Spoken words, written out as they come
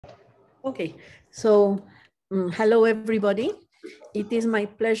Okay, so hello everybody. It is my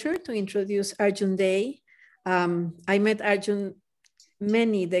pleasure to introduce Arjun Dey. I met Arjun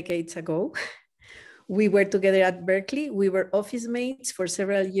many decades ago. We were together at Berkeley. We were office mates for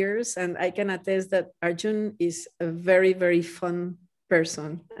several years, and I can attest that Arjun is a very, very fun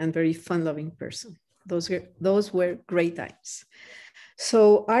person and very fun-loving person. Those were great times.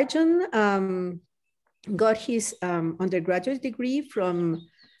 So Arjun got his undergraduate degree from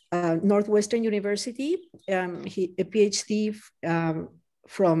Northwestern University. A PhD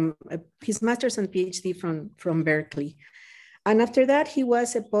from his master's and PhD from Berkeley. And after that, he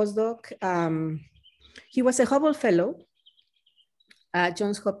was a postdoc. He was a Hubble Fellow at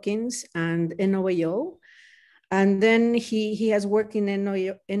Johns Hopkins and NOIO. And then he has worked in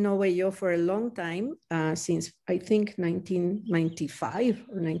NOIO for a long time, since I think 1995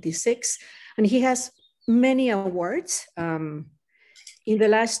 or 96. And he has many awards. In the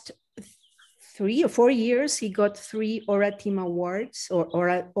last 3 or 4 years, he got 3 Aura Team Awards or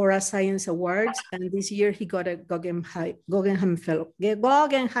Aura Science Awards. And this year he got a Guggenheim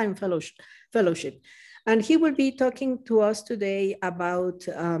Fellowship. And he will be talking to us today about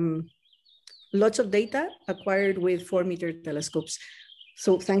lots of data acquired with 4-meter telescopes.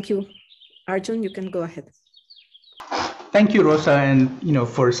 So thank you. Arjun, you can go ahead. Thank you, Rosa. And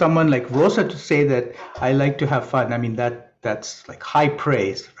for someone like Rosa to say that I like to have fun, I mean, that's like high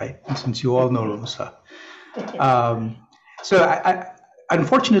praise, right? And since you all know Rosa. So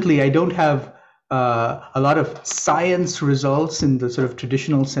unfortunately, I don't have a lot of science results in the sort of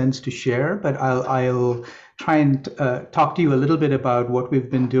traditional sense to share, but I'll try and talk to you a little bit about what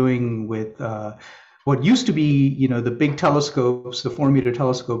we've been doing with what used to be, the big telescopes, the 4-meter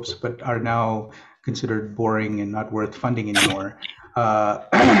telescopes, but are now considered boring and not worth funding anymore.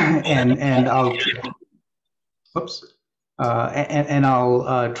 And I'll, whoops. And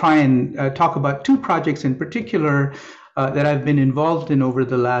I'll try and talk about 2 projects in particular that I've been involved in over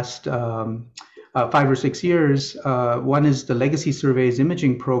the last 5 or 6 years. One is the Legacy Surveys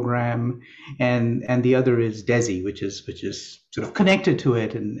Imaging Program, and the other is DESI, which is sort of connected to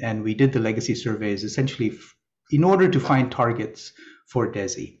it. And we did the Legacy Surveys essentially in order to find targets for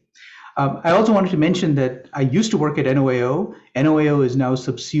DESI. I also wanted to mention that I used to work at NOIO. NOIO is now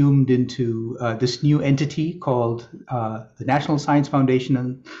subsumed into this new entity called the National Science Foundation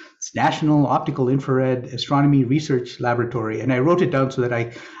and its National Optical Infrared Astronomy Research Laboratory. And I wrote it down so that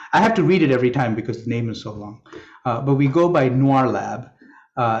I have to read it every time because the name is so long. But we go by NOIRLab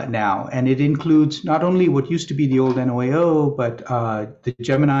now, and it includes not only what used to be the old NOIO, but the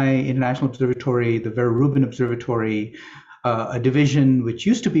Gemini International Observatory, the Vera Rubin Observatory, a division which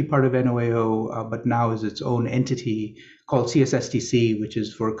used to be part of NOIO, but now is its own entity called CSSTC, which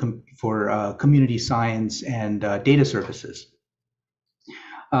is for community science and data services.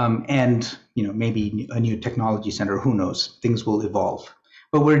 And maybe a new technology center, who knows, things will evolve.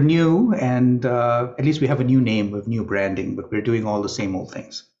 But we're new, and at least we have a new name with new branding, but we're doing all the same old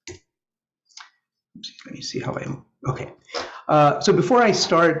things. Let me see how okay. So before I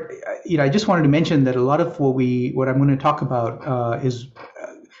start, I just wanted to mention that a lot of what I'm going to talk about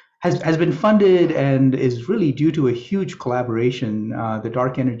has been funded and is really due to a huge collaboration, the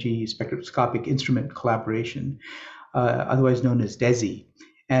Dark Energy Spectrospic Instrument collaboration, otherwise known as DESI.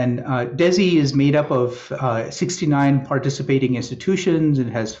 And DESI is made up of 69 participating institutions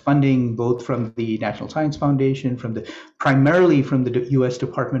and has funding both from the National Science Foundation, primarily from the U.S.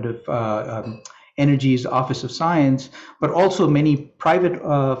 Department of Energy's Office of Science, but also many private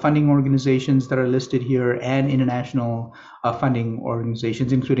funding organizations that are listed here and international funding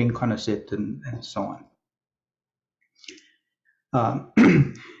organizations, including CONOCIT and so on.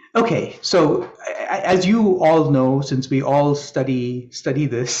 Okay, so as you all know, since we all study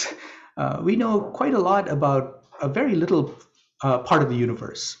this, we know quite a lot about a very little part of the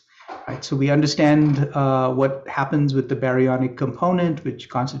universe. Right, so we understand what happens with the baryonic component, which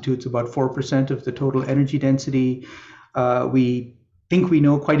constitutes about 4% of the total energy density. We think we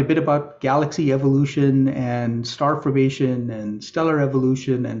know quite a bit about galaxy evolution and star formation and stellar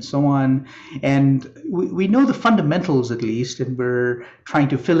evolution and so on. And we know the fundamentals at least, and we're trying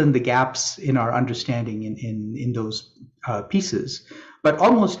to fill in the gaps in our understanding in those pieces. But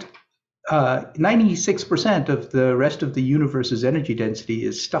almost 96% of the rest of the universe's energy density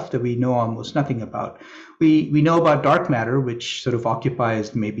is stuff that we know almost nothing about. We know about dark matter, which sort of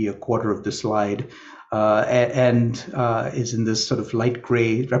occupies maybe a quarter of the slide, and is in this sort of light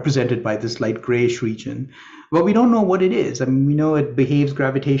gray, represented by this light grayish region. But we don't know what it is. I mean, we know it behaves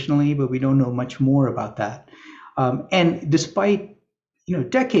gravitationally, but we don't know much more about that. And despite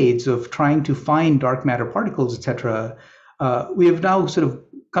decades of trying to find dark matter particles, etc., we have now sort of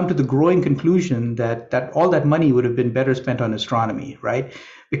come to the growing conclusion that all that money would have been better spent on astronomy, right?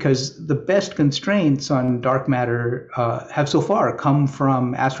 Because the best constraints on dark matter have so far come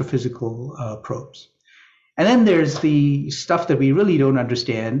from astrophysical probes. And then there's the stuff that we really don't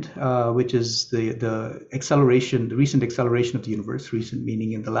understand, which is the acceleration, the recent acceleration of the universe, recent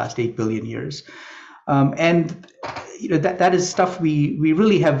meaning in the last 8 billion years. And that is stuff we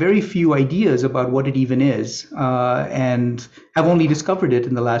really have very few ideas about what it even is, and have only discovered it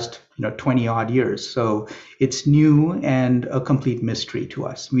in the last 20 odd years. So it's new and a complete mystery to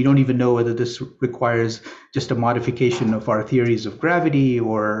us. We don't even know whether this requires just a modification of our theories of gravity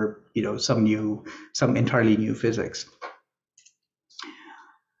or some entirely new physics.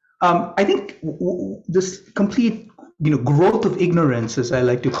 I think this complete growth of ignorance, as I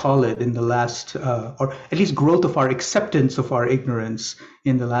like to call it, in the last, or at least growth of our acceptance of our ignorance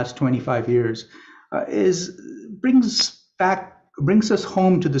in the last 25 years, brings us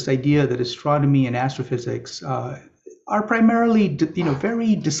home to this idea that astronomy and astrophysics are primarily,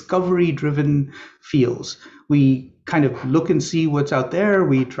 very discovery-driven fields. We kind of look and see what's out there.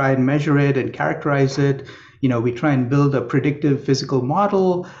 We try and measure it and characterize it. We try and build a predictive physical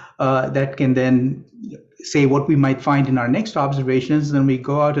model that can then say what we might find in our next observations. Then we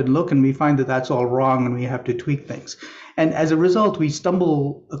go out and look and we find that that's all wrong and we have to tweak things. And as a result, we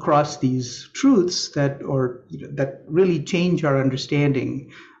stumble across these truths that really change our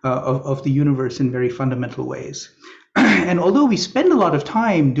understanding of the universe in very fundamental ways. And although we spend a lot of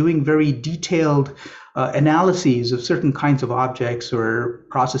time doing very detailed analyses of certain kinds of objects or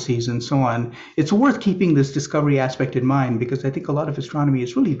processes and so on, it's worth keeping this discovery aspect in mind, because I think a lot of astronomy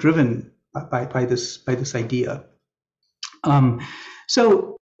is really driven by this idea.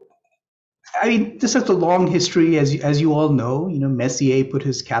 So, I mean, this has a long history, as you all know. Messier put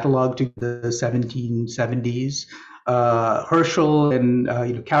his catalog to the 1770s. Herschel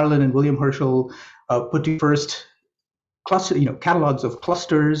and Caroline and William Herschel put to first catalogs of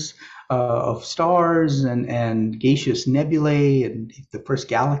clusters of stars and gaseous nebulae and the first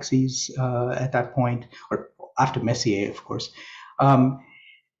galaxies at that point, or after Messier, of course.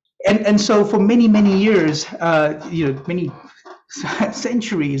 And so for many years, many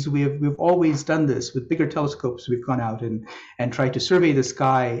centuries, we've always done this with bigger telescopes. We've gone out and tried to survey the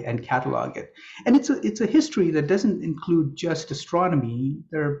sky and catalog it. And it's a history that doesn't include just astronomy.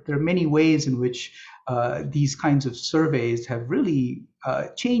 There are many ways in which these kinds of surveys have really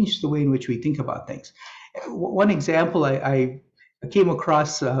changed the way in which we think about things. One example I came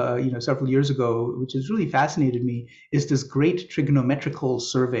across several years ago, which has really fascinated me, is this great trigonometrical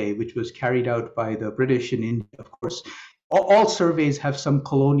survey, which was carried out by the British in India. Of course, all surveys have some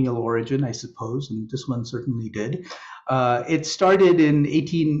colonial origin, I suppose, and this one certainly did. It started in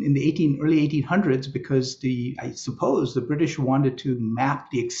the early 1800s because I suppose the British wanted to map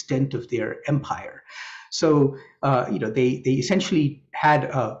the extent of their empire. So, they essentially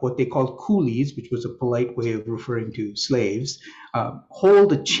had what they called coolies, which was a polite way of referring to slaves,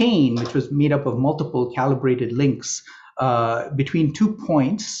 hold a chain which was made up of multiple calibrated links between 2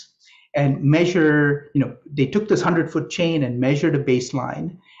 points and measure, they took this 100-foot chain and measured a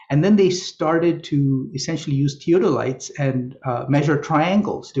baseline. And then they started to essentially use theodolites and measure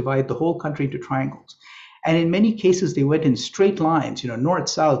triangles, divide the whole country into triangles. And in many cases, they went in straight lines, north,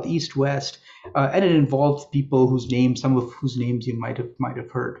 south, east, west. And it involved people some of whose names you might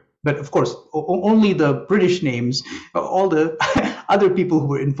have heard. But of course, only the British names. All the other people who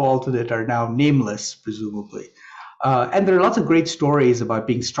were involved with it are now nameless, presumably. And there are lots of great stories about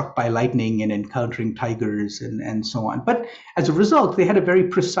being struck by lightning and encountering tigers and so on. But as a result, they had a very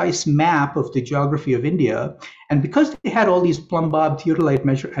precise map of the geography of India. And because they had all these plumb-bob theodolite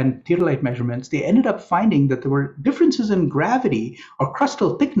measurements, they ended up finding that there were differences in gravity or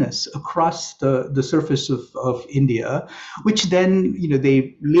crustal thickness across the surface of India, which then,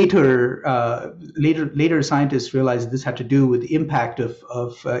 they later scientists realized this had to do with the impact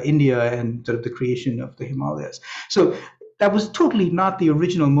of India and sort of the creation of the Himalayas. So that was totally not the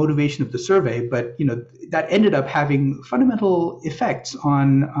original motivation of the survey, but that ended up having fundamental effects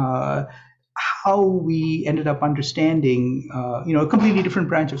on how we ended up understanding a completely different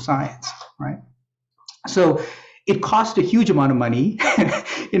branch of science, right? So it cost a huge amount of money.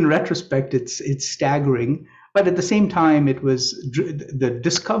 In retrospect, it's staggering, but at the same time, it was the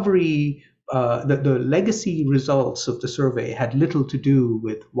discovery. The legacy results of the survey had little to do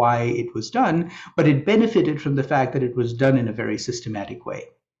with why it was done, but it benefited from the fact that it was done in a very systematic way.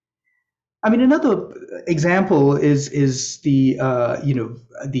 I mean, another example is the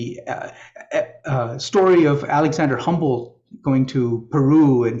story of Alexander Humboldt going to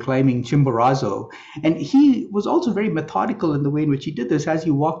Peru and climbing Chimborazo. And he was also very methodical in the way in which he did this. As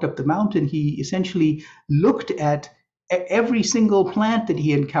he walked up the mountain, he essentially looked at every single plant that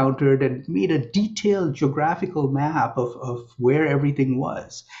he encountered and made a detailed geographical map of where everything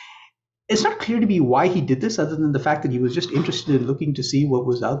was. It's not clear to me why he did this, other than the fact that he was just interested in looking to see what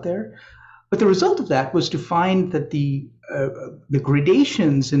was out there. But the result of that was to find that the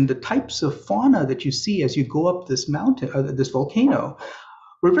gradations in the types of fauna that you see as you go up this mountain, this volcano,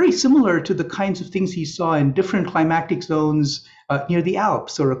 were very similar to the kinds of things he saw in different climatic zones near the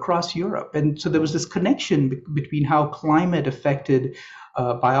Alps or across Europe. And so there was this connection between how climate affected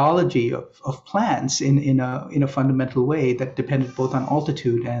biology of plants in a fundamental way that depended both on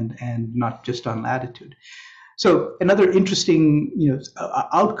altitude and not just on latitude. So another interesting,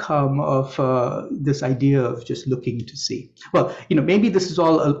 outcome of this idea of just looking to see. Well, maybe this is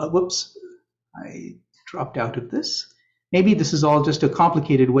all. Whoops, I dropped out of this. Maybe this is all just a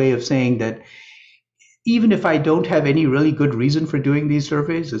complicated way of saying that even if I don't have any really good reason for doing these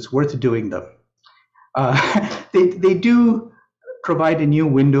surveys, it's worth doing them. They do provide a new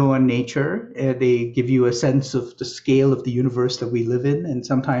window on nature. They give you a sense of the scale of the universe that we live in, and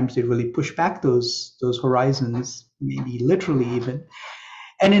sometimes they really push back those horizons, maybe literally even.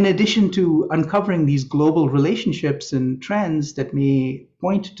 And in addition to uncovering these global relationships and trends that may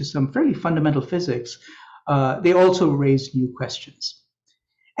point to some fairly fundamental physics, they also raise new questions.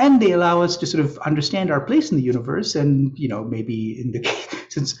 And they allow us to sort of understand our place in the universe, and maybe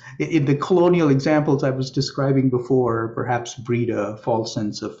since in the colonial examples I was describing before, perhaps breed a false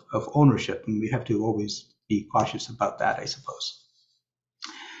sense of ownership, and we have to always be cautious about that, I suppose.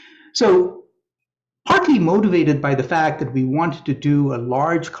 So, partly motivated by the fact that we wanted to do a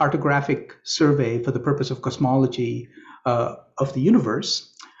large cartographic survey for the purpose of cosmology of the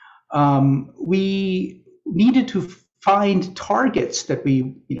universe, we needed to find targets that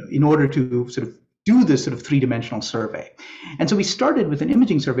we, in order to sort of do this sort of three-dimensional survey. And so we started with an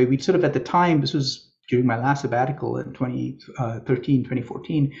imaging survey. We sort of, at the time, this was during my last sabbatical in 2013,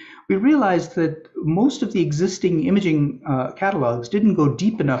 2014, we realized that most of the existing imaging catalogs didn't go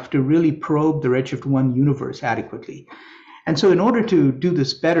deep enough to really probe the Redshift 1 universe adequately. And so in order to do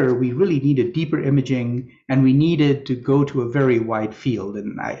this better, we really needed deeper imaging, and we needed to go to a very wide field.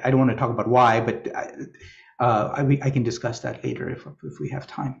 And I don't want to talk about why, but I can discuss that later if we have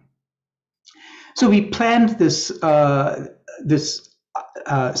time. So we planned this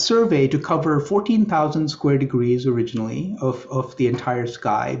survey to cover 14,000 square degrees originally of the entire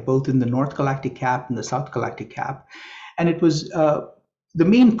sky, both in the North Galactic Cap and the South Galactic Cap. And it was the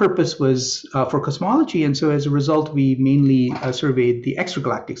main purpose was for cosmology, and so as a result, we mainly surveyed the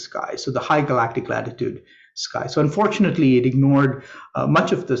extragalactic sky, so the high galactic latitude sky. So unfortunately, it ignored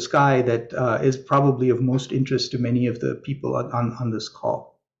much of the sky that is probably of most interest to many of the people on this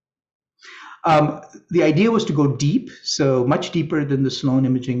call. The idea was to go deep, so much deeper than the Sloan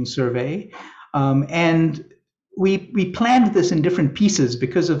imaging survey. And we planned this in different pieces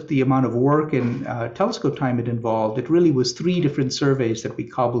because of the amount of work and telescope time it involved. It really was 3 different surveys that we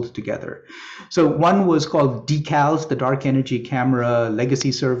cobbled together. So one was called DECALS, the Dark Energy Camera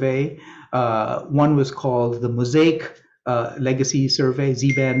Legacy Survey. One was called the Mosaic Legacy Survey,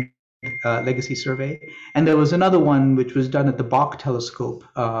 Z-band Legacy Survey. And there was another one which was done at the Bok telescope,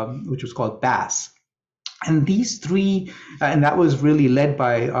 which was called BASS. And these 3, and that was really led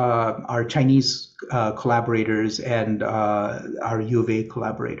by our Chinese collaborators and our U of A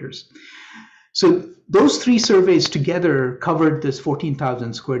collaborators. So those 3 surveys together covered this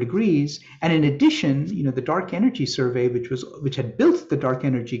 14,000 square degrees. And in addition, the Dark Energy Survey, which had built the Dark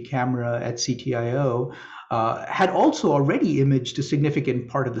Energy camera at CTIO, had also already imaged a significant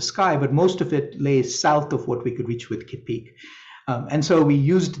part of the sky, but most of it lay south of what we could reach with Kitt Peak. And so we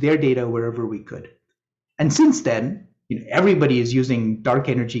used their data wherever we could. And since then, everybody is using Dark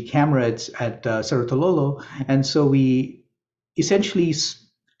Energy cameras at Cerro Tololo, and so we essentially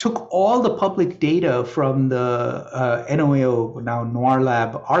took all the public data from the NOAO, now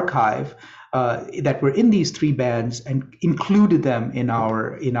NOIRLab archive that were in these 3 bands and included them in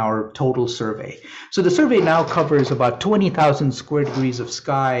our total survey. So the survey now covers about 20,000 square degrees of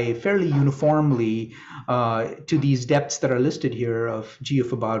sky fairly uniformly to these depths that are listed here of G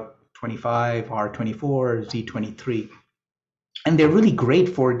of about 25, R24, Z23. And they're really great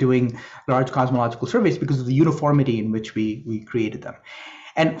for doing large cosmological surveys because of the uniformity in which we created them.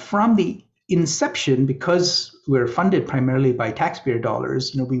 And from the inception, because we're funded primarily by taxpayer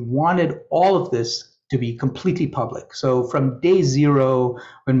dollars, we wanted all of this to be completely public. So from day 0,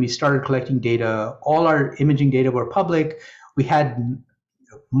 when we started collecting data, all our imaging data were public. We had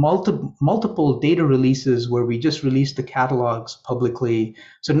multiple data releases where we just released the catalogs publicly.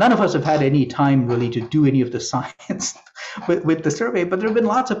 So none of us have had any time really to do any of the science with the survey, but there have been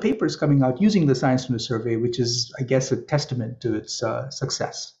lots of papers coming out using the science from the survey, which is, I guess, a testament to its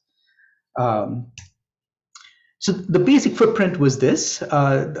success. So the basic footprint was this.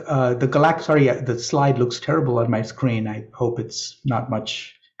 The slide looks terrible on my screen. I hope it's not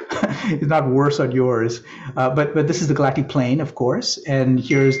much. It's not worse on yours, but this is the galactic plane, of course, and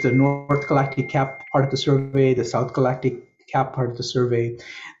here's the North Galactic Cap part of the survey, the South Galactic Cap part of the survey.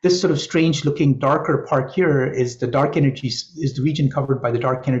 This sort of strange-looking darker part here is the region covered by the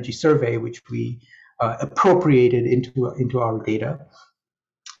Dark Energy Survey, which we appropriated into our data.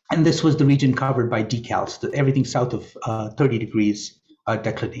 And this was the region covered by decals, everything south of 30 degrees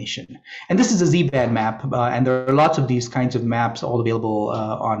declination. And this is a Z-band map, and there are lots of these kinds of maps all available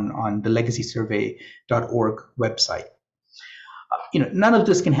on the legacysurvey.org website. None of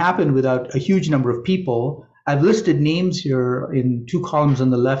this can happen without a huge number of people. I've listed names here in 2 columns on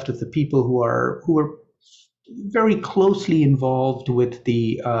the left of the people who are very closely involved with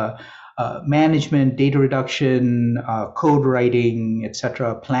the management, data reduction, code writing,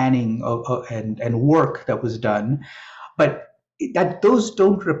 etc., planning and work that was done. But those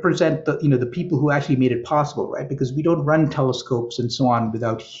don't represent the people who actually made it possible, right? Because we don't run telescopes and so on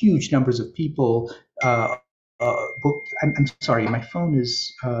without huge numbers of people. I'm sorry, my phone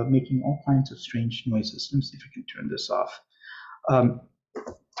is making all kinds of strange noises. Let me see if I can turn this off.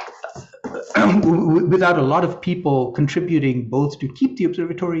 Without a lot of people contributing both to keep the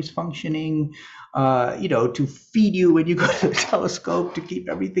observatories functioning, to feed you when you go to the telescope, to keep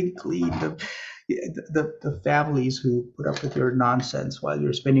everything clean, the families who put up with your nonsense while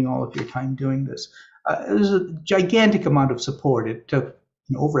you're spending all of your time doing this. There's a gigantic amount of support. It took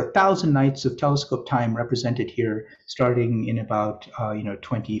over 1,000 nights of telescope time represented here, starting in about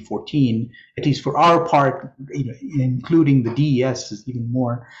 2014. At least for our part, including the DES, is even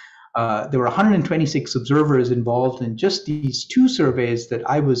more. There were 126 observers involved in just these 2 surveys that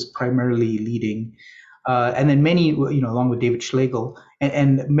I was primarily leading, and then many, along with David Schlegel,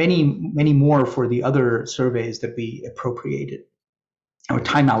 and many more for the other surveys that we appropriated, or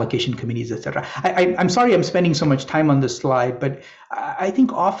time allocation committees, etc. I'm sorry I'm spending so much time on this slide, but I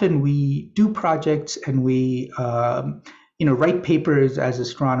think often we do projects and we write papers as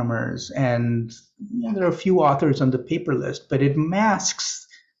astronomers, and there are a few authors on the paper list, but it masks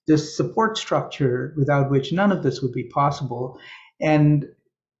this support structure without which none of this would be possible. And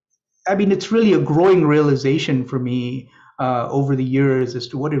I mean, it's really a growing realization for me over the years as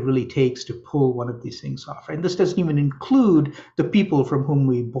to what it really takes to pull one of these things off. And this doesn't even include the people from whom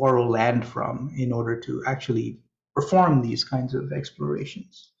we borrow land from in order to actually perform these kinds of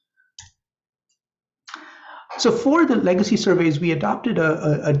explorations. So for the legacy surveys, we adopted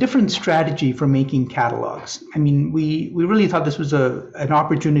a different strategy for making catalogs. I mean, we really thought this was an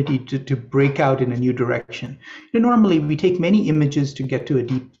opportunity to break out in a new direction. Normally, we take many images to get to a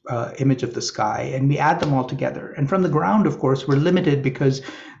deep image of the sky, and we add them all together. And from the ground, of course, we're limited because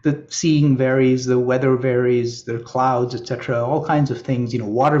the seeing varies, the weather varies, there are clouds, etc., all kinds of things.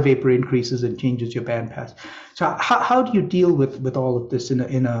 Water vapor increases and changes your bandpass. So how do you deal with all of this in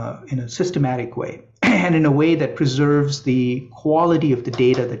a systematic way? And in a way that preserves the quality of the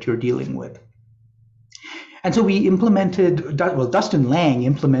data that you're dealing with. And so we implemented, Dustin Lang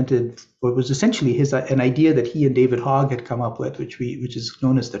implemented what was essentially an idea that he and David Hogg had come up with, which is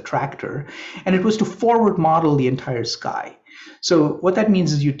known as the tractor. And it was to forward model the entire sky. So what that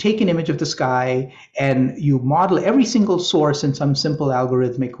means is you take an image of the sky and you model every single source in some simple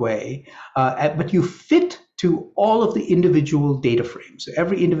algorithmic way, but you fit to all of the individual data frames. So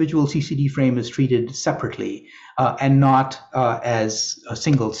every individual CCD frame is treated separately and not as a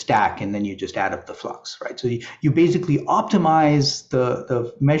single stack, and then you just add up the flux, right? So you basically optimize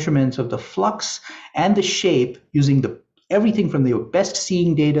the measurements of the flux and the shape using everything from your best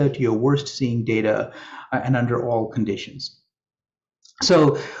seeing data to your worst seeing data and under all conditions.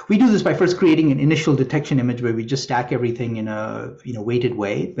 So we do this by first creating an initial detection image where we just stack everything in a weighted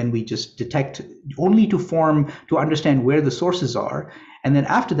way. Then we just detect only to understand where the sources are, and then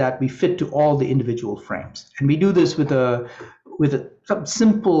after that we fit to all the individual frames. And we do this with a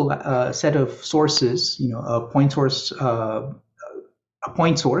simple set of sources, a point source,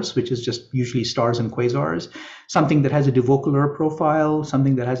 which is just usually stars and quasars, something that has a divocular profile,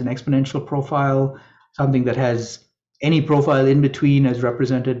 something that has an exponential profile, something that has any profile in between as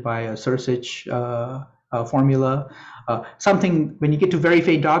represented by a Sursich formula. Something, when you get to very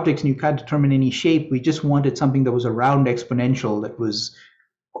faint objects and you can't determine any shape, we just wanted something that was a round exponential that was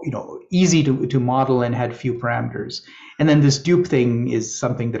easy to model and had few parameters. And then this dupe thing is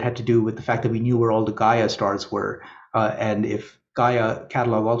something that had to do with the fact that we knew where all the Gaia stars were, and if Gaia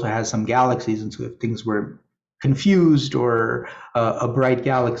catalog also has some galaxies, and so if things were confused or a bright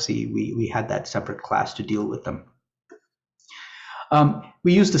galaxy, we had that separate class to deal with them.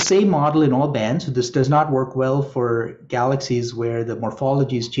 We use the same model in all bands, so this does not work well for galaxies where the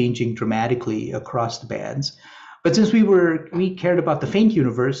morphology is changing dramatically across the bands. But since we cared about the faint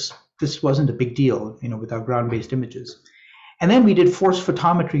universe, this wasn't a big deal, with our ground-based images. And then we did force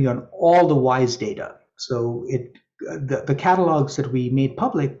photometry on all the WISE data. So the catalogs that we made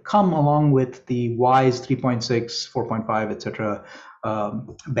public come along with the WISE 3.6, 4.5, etc.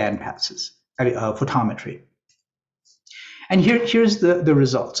 Band passes, photometry. And here's the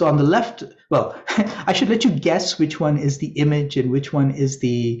result. So on the left, well, I should let you guess which one is the image and which one is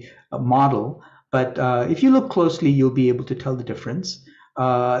the model. But if you look closely, you'll be able to tell the difference.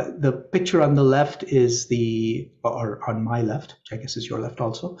 The picture on the left is or on my left, which I guess is your left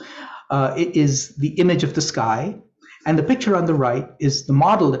also, it is the image of the sky. And the picture on the right is the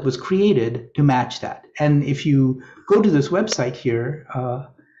model that was created to match that. And if you go to this website here,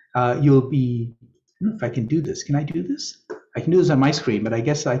 you'll be, I don't know if I can do this. Can I do this? I can do this on my screen, but I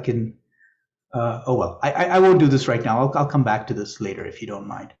guess I can, oh well, I won't do this right now. I'll come back to this later if you don't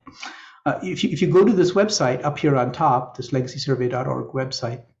mind. If you go to this website up here on top, this legacysurvey.org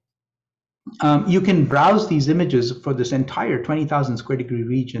website, you can browse these images for this entire 20,000 square degree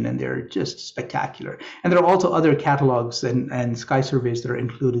region, and they're just spectacular. And there are also other catalogs and sky surveys that are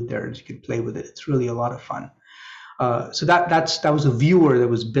included there, and you can play with it. It's really a lot of fun. So that was a viewer that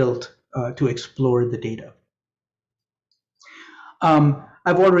was built to explore the data.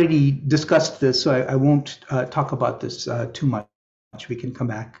 I've already discussed this, so I won't talk about this too much. We can come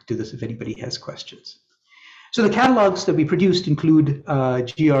back to this if anybody has questions. So the catalogs that we produced include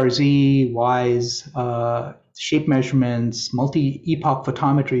GRZ, WISE, shape measurements, multi-epoch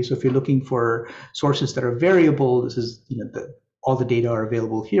photometry. So if you're looking for sources that are variable, this is, all the data are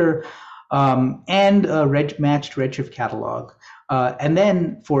available here, and a matched redshift catalog. And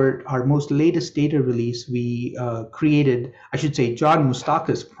then for our most latest data release, we created, I should say, John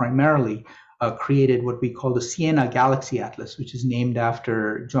Moustakis primarily created what we call the Siena Galaxy Atlas, which is named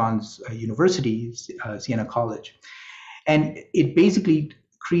after John's university, Siena College. And it basically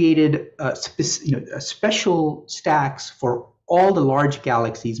created special stacks for all the large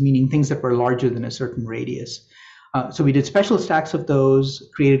galaxies, meaning things that were larger than a certain radius. So we did special stacks of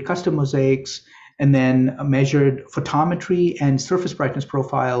those, created custom mosaics, and then measured photometry and surface brightness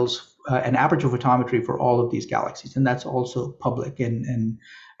profiles and aperture photometry for all of these galaxies. And that's also public and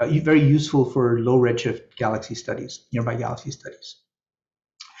very useful for low redshift galaxy studies, nearby galaxy studies.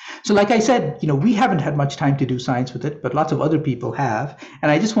 So like I said, we haven't had much time to do science with it, but lots of other people have. And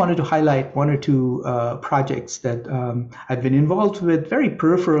I just wanted to highlight one or two projects that I've been involved with very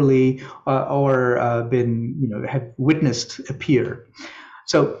peripherally or have witnessed appear.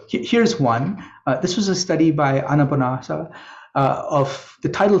 So here's one. This was a study by Anna Bonassa of the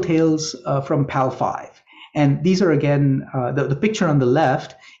tidal tails from PAL 5. And these are, again, the picture on the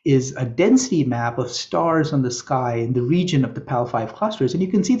left is a density map of stars on the sky in the region of the PAL 5 clusters. And you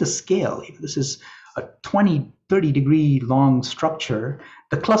can see the scale. This is a 20, 30 degree long structure.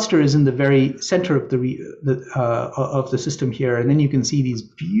 The cluster is in the very center of the system here. And then you can see these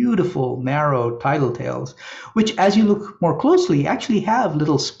beautiful narrow tidal tails, which as you look more closely actually have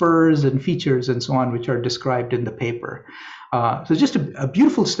little spurs and features and so on, which are described in the paper. So just a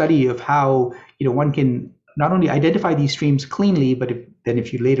beautiful study of how one can not only identify these streams cleanly, but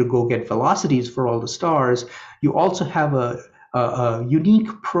if you later go get velocities for all the stars, you also have a unique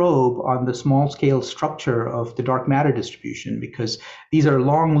probe on the small scale structure of the dark matter distribution, because these are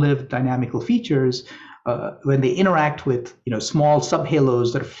long-lived dynamical features. When they interact with small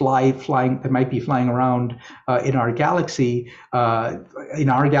subhalos that that might be flying around in our galaxy, in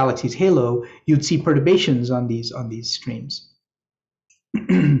our galaxy's halo, you'd see perturbations on these streams.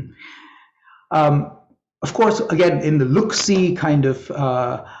 Of course, again, in the look-see kind of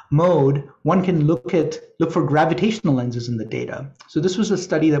mode, one can look for gravitational lenses in the data. So this was a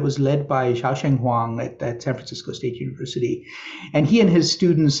study that was led by Xiaosheng Huang at San Francisco State University. And he and his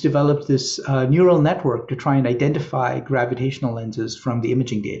students developed this neural network to try and identify gravitational lenses from the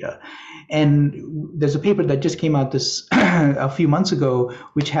imaging data. And there's a paper that just came out a few months ago,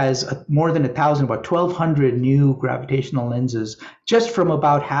 which has more than 1,000, about 1,200 new gravitational lenses just from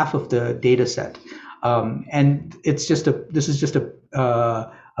about half of the data set. And this is just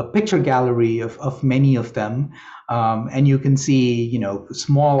a a picture gallery of many of them. And you can see, you know,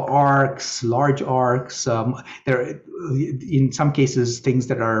 small arcs, large arcs. There, in some cases, things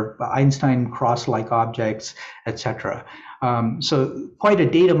that are Einstein cross-like objects, etc. So quite a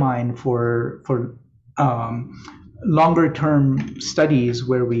data mine for longer-term studies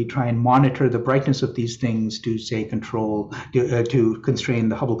where we try and monitor the brightness of these things to, say, to constrain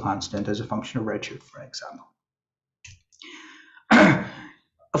the Hubble constant as a function of redshift, for example.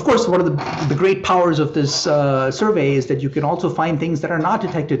 Of course, one of the great powers of this survey is that you can also find things that are not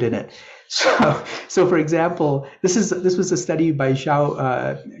detected in it. So for example, this was a study by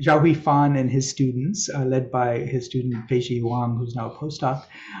Xiaohui Fan and his students, led by his student Peishi Wang, who's now a postdoc,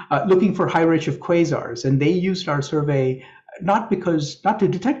 looking for high redshift quasars. And they used our survey not to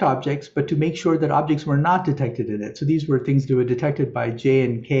detect objects, but to make sure that objects were not detected in it. So these were things that were detected by J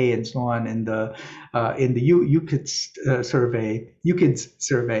and K and so on in the Euclid's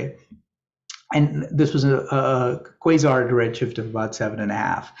survey. And this was a quasar at a redshift of about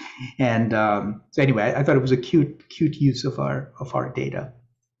 7.5. And so anyway, I thought it was a cute use of our data.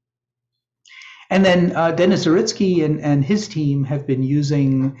 And then Dennis Zaritsky and his team have been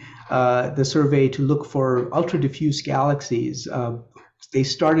using the survey to look for ultra-diffuse galaxies. They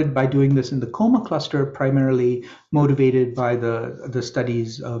started by doing this in the Coma cluster, primarily motivated by the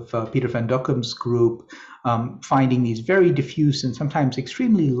studies of Peter van Dokkum's group, finding these very diffuse and sometimes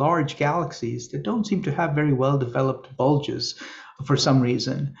extremely large galaxies that don't seem to have very well-developed bulges for some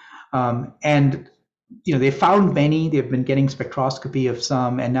reason. And you know, they found many, they've been getting spectroscopy of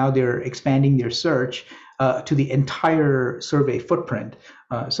some, and now they're expanding their search to the entire survey footprint.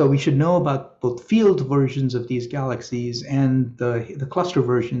 So we should know about both field versions of these galaxies and the cluster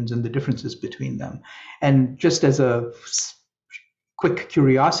versions and the differences between them. And just as a quick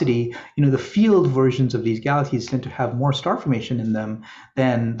curiosity, you know, the field versions of these galaxies tend to have more star formation in them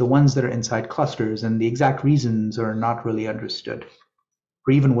than the ones that are inside clusters, and the exact reasons are not really understood,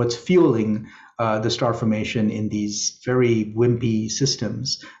 or even what's fueling the star formation in these very wimpy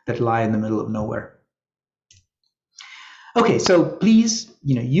systems that lie in the middle of nowhere. Okay, so please,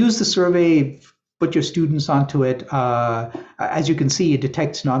 you know, use the survey, put your students onto it. As you can see, it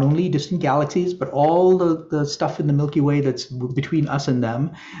detects not only distant galaxies, but all the stuff in the Milky Way that's between us and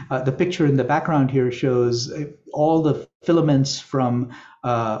them. The picture in the background here shows all the filaments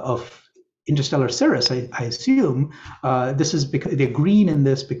of interstellar cirrus, I assume. This is because they're green in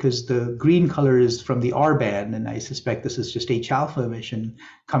this because the green color is from the R band, and I suspect this is just H alpha emission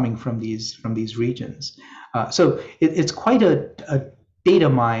coming from these regions. So it's quite a data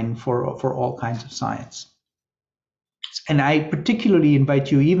mine for all kinds of science. And I particularly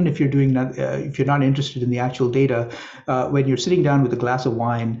invite you, even if if you're not interested in the actual data, when you're sitting down with a glass of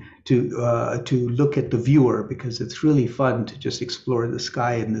wine, to look at the viewer, because it's really fun to just explore the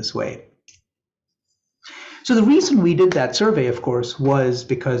sky in this way. So the reason we did that survey, of course, was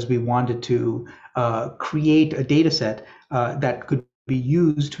because we wanted to create a data set that could be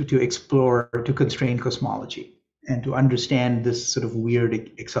used to constrain cosmology and to understand this sort of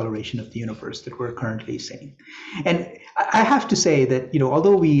weird acceleration of the universe that we're currently seeing. And I have to say that, you know,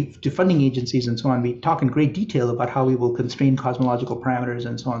 although to funding agencies and so on, we talk in great detail about how we will constrain cosmological parameters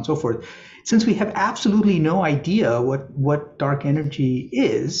and so on and so forth, since we have absolutely no idea what dark energy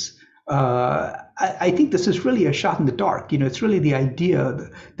is, I think this is really a shot in the dark. You know, it's really the idea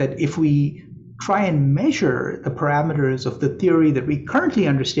that if we try and measure the parameters of the theory that we currently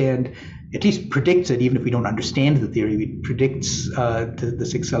understand, at least predicts it, even if we don't understand the theory, it predicts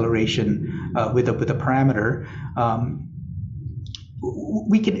this acceleration with a parameter.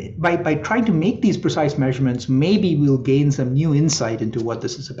 We can, by trying to make these precise measurements, maybe we'll gain some new insight into what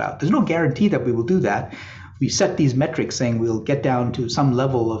this is about. There's no guarantee that we will do that. We set these metrics saying we'll get down to some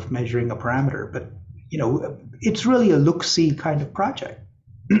level of measuring a parameter, but you know, it's really a look-see kind of project.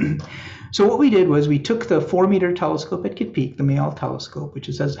 So what we did was we took the 4-meter telescope at Kitt Peak, the Mayall telescope, which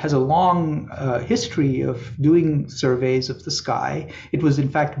has a long history of doing surveys of the sky. It was in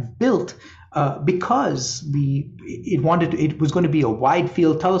fact built because it was going to be a wide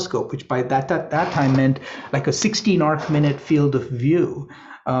field telescope, which by that time meant like a 16 arc minute field of view.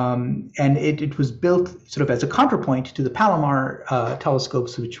 And it was built sort of as a counterpoint to the Palomar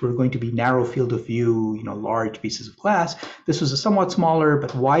telescopes, which were going to be narrow field of view, you know, large pieces of glass. This was a somewhat smaller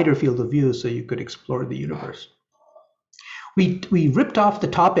but wider field of view, so you could explore the universe. We ripped off the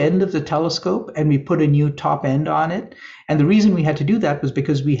top end of the telescope and we put a new top end on it. And the reason we had to do that was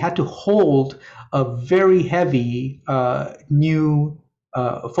because we had to hold a very heavy new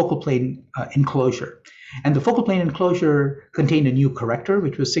focal plane enclosure. And the focal plane enclosure contained a new corrector,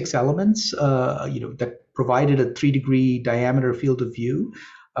 which was 6 elements, that provided a 3-degree diameter field of view.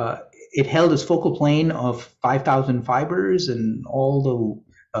 It held its focal plane of 5,000 fibers and all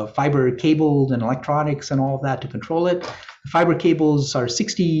the fiber cables and electronics and all of that to control it. The fiber cables are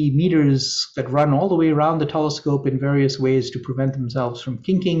 60 meters that run all the way around the telescope in various ways to prevent themselves from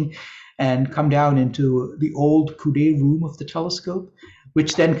kinking and come down into the old Coudet room of the telescope,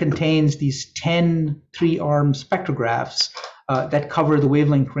 which then contains these 10 three-arm spectrographs that cover the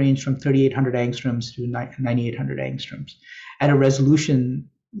wavelength range from 3,800 angstroms to 9,800 angstroms at a resolution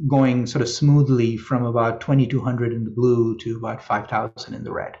going sort of smoothly from about 2,200 in the blue to about 5,000 in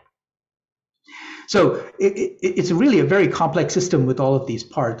the red. So it's really a very complex system with all of these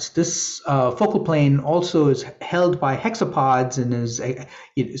parts. This focal plane also is held by hexapods and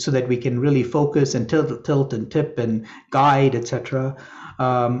is so that we can really focus and tilt and tip and guide, etc.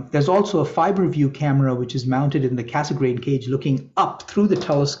 There's also a fiber view camera which is mounted in the Cassegrain cage looking up through the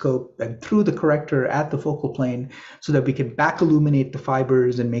telescope and through the corrector at the focal plane so that we can back illuminate the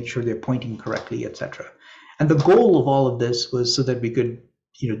fibers and make sure they're pointing correctly, etc. And the goal of all of this was so that we could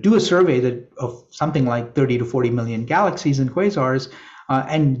do a survey of something like 30 to 40 million galaxies and quasars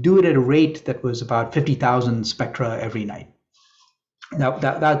and do it at a rate that was about 50,000 spectra every night. Now,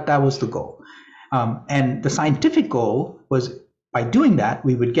 that was the goal. And the scientific goal was, by doing that,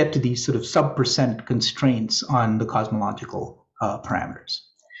 we would get to these sort of sub% constraints on the cosmological parameters.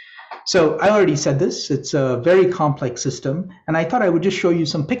 So I already said this, it's a very complex system, and I thought I would just show you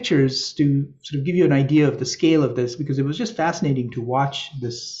some pictures to sort of give you an idea of the scale of this, because it was just fascinating to watch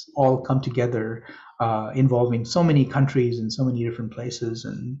this all come together, involving so many countries and so many different places,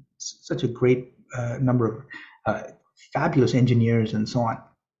 and such a great number of fabulous engineers and so on.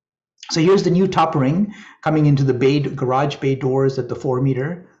 So here's the new top ring coming into the garage bay doors at the 4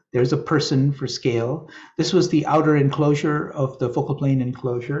 meter. There's a person for scale. This was the outer enclosure of the focal plane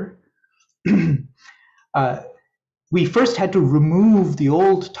enclosure. We first had to remove the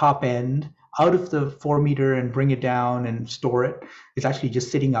old top end out of the 4 meter and bring it down and store it. It's actually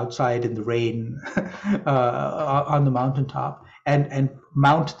just sitting outside in the rain on the mountaintop, and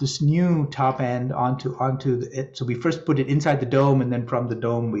mount this new top end onto it. So we first put it inside the dome, and then from the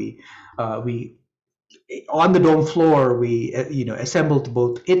dome we on the dome floor we assembled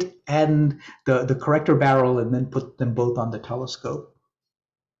both it and the corrector barrel, and then put them both on the telescope.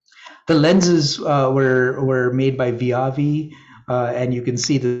 The lenses were made by Viavi, and you can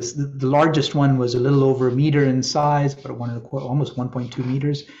see this. The largest one was a little over a meter in size, but almost 1.2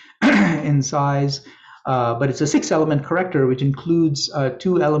 meters in size. But it's a 6-element corrector, which includes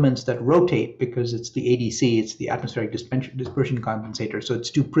 2 elements that rotate, because it's the ADC, it's the atmospheric dispersion compensator. So it's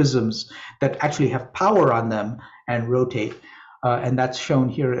 2 prisms that actually have power on them and rotate, and that's shown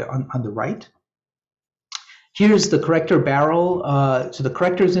here on the right. Here's the corrector barrel. So the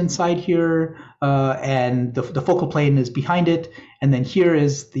corrector is inside here, and the focal plane is behind it. And then here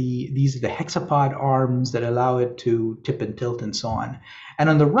is these are the hexapod arms that allow it to tip and tilt and so on. And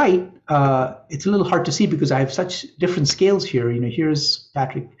on the right, it's a little hard to see because I have such different scales here. Here's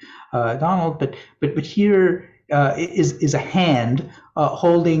Patrick Donald, but here is a hand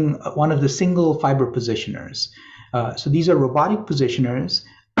holding one of the single fiber positioners. So these are robotic positioners.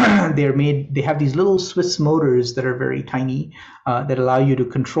 They have these little Swiss motors that are very tiny that allow you to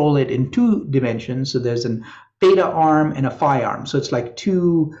control it in 2 dimensions. So there's an theta arm and a phi arm. So it's like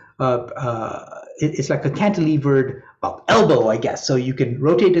it's like a cantilevered elbow, I guess. So you can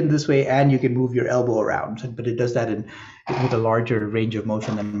rotate in this way and you can move your elbow around, but it does that with a larger range of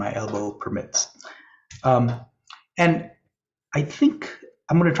motion than my elbow permits. And I think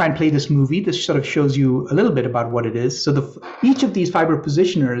I'm going to try and play this movie. This sort of shows you a little bit about what it is. So each of these fiber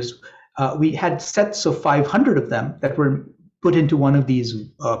positioners, we had sets of 500 of them that were put into one of these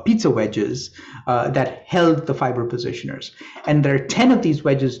pizza wedges that held the fiber positioners. And there are 10 of these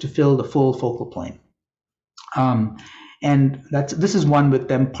wedges to fill the full focal plane. And this is one with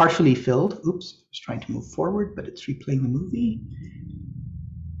them partially filled. Oops, I was trying to move forward, but it's replaying the movie.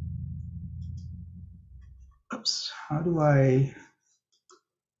 Oops, how do I...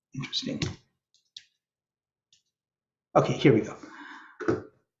 Interesting. Okay, here we go.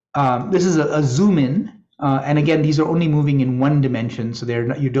 This is a zoom in, and again, these are only moving in 1 dimension, so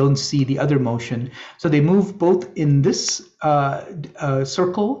you don't see the other motion. So they move both in this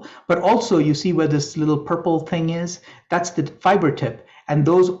circle, but also you see where this little purple thing is. That's the fiber tip, and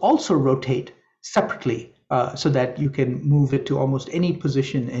those also rotate separately so that you can move it to almost any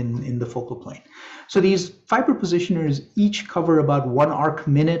position in the focal plane. So these fiber positioners each cover about 1 arc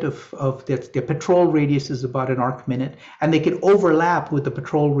minute of their patrol radius is about an arc minute, and they can overlap with the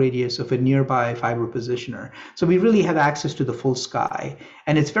patrol radius of a nearby fiber positioner. So we really have access to the full sky.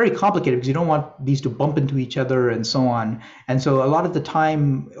 And it's very complicated because you don't want these to bump into each other and so on. And so a lot of the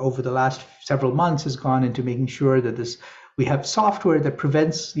time over the last several months has gone into making sure that we have software that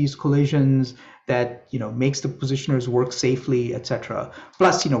prevents these collisions, that makes the positioners work safely, etc.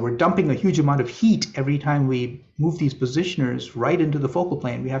 Plus, we're dumping a huge amount of heat every time we move these positioners right into the focal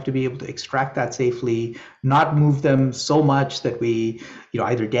plane. We have to be able to extract that safely, not move them so much that we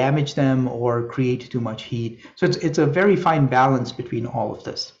either damage them or create too much heat. So it's a very fine balance between all of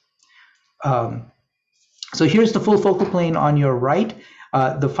this. So here's the full focal plane on your right.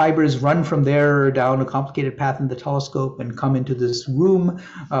 The fibers run from there down a complicated path in the telescope and come into this room,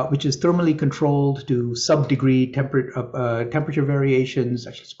 which is thermally controlled to sub-degree temperature variations.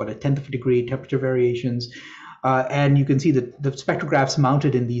 Actually, it's about 1/10 of a degree temperature variations. And you can see that the spectrographs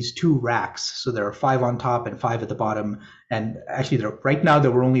mounted in these 2 racks. So there are 5 on top and 5 at the bottom. And actually, right now,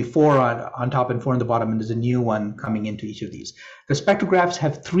 there were only 4 on top and 4 on the bottom, and there's a new one coming into each of these. The spectrographs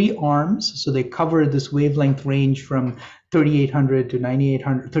have 3 arms, so they cover this wavelength range from 3800 to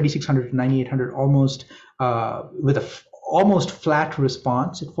 9800, 3600 to 9800, almost with a almost flat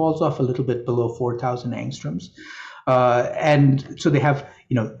response. It falls off a little bit below 4000 angstroms. And so they have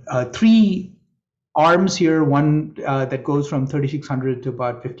 3 arms here, one that goes from 3600 to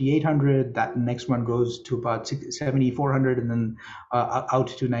about 5800, that next one goes to about 7400, and then out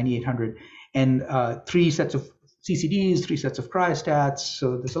to 9800, and 3 sets of CCDs, 3 sets of cryostats.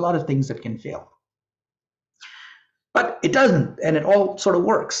 So there's a lot of things that can fail. But it doesn't, and it all sort of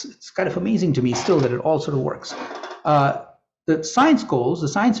works. It's kind of amazing to me still that it all sort of works. The science goals, the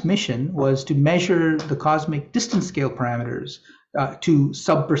science mission was to measure the cosmic distance scale parameters to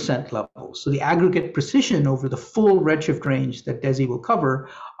sub-percent levels. So the aggregate precision over the full redshift range that DESI will cover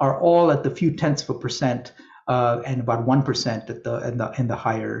are all at the few tenths of a percent and about 1% in the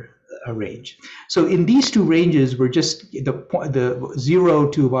higher range. So in these 2 ranges, we're just the 0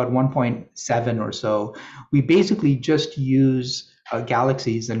 to about 1.7 or so. We basically just use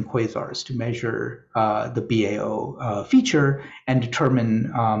galaxies and quasars to measure the BAO feature and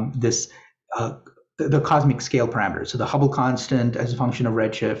determine the cosmic scale parameters. So the Hubble constant as a function of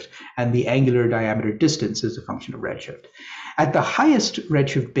redshift and the angular diameter distance as a function of redshift. At the highest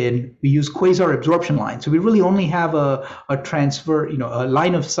redshift bin, we use quasar absorption lines. So we really only have a transfer, a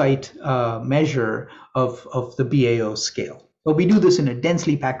line of sight measure of the BAO scale. But we do this in a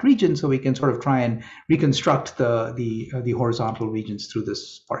densely packed region, so we can sort of try and reconstruct the horizontal regions through this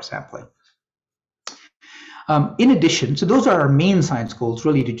sparse sampling. In addition, so those are our main science goals,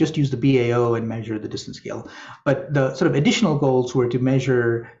 really, to just use the BAO and measure the distance scale. But the sort of additional goals were to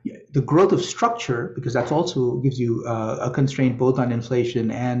measure the growth of structure, because that's also gives you a constraint both on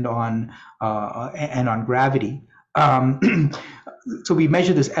inflation and on gravity. So we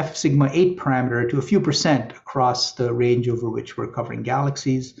measure this F sigma 8 parameter to a few percent across the range over which we're covering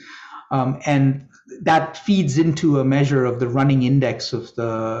galaxies. And that feeds into a measure of the running index of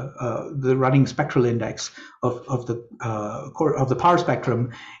the running spectral index of the power spectrum,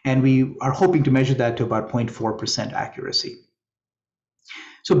 and we are hoping to measure that to about 0.4% accuracy.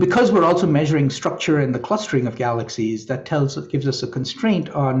 So because we're also measuring structure and the clustering of galaxies, that gives us a constraint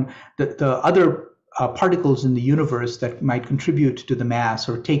on the other particles in the universe that might contribute to the mass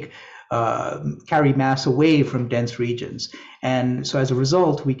or carry mass away from dense regions. And so as a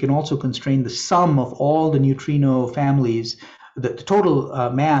result, we can also constrain the sum of all the neutrino families, the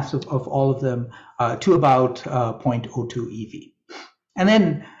total mass of all of them, to about 0.02 eV. And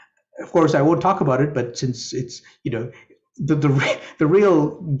then, of course, I won't talk about it, but since it's, the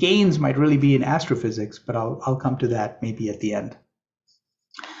real gains might really be in astrophysics, but I'll come to that maybe at the end.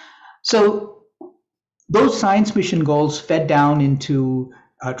 So those science mission goals fed down into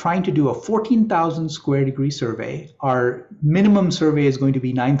trying to do a 14,000 square degree survey. Our minimum survey is going to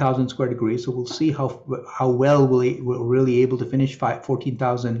be 9,000 square degrees, so we'll see how well we're really able to finish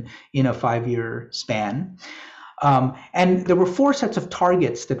 14,000 in a 5-year span. And there were 4 sets of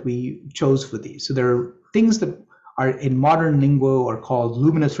targets that we chose for these. So there are things that are in modern lingo are called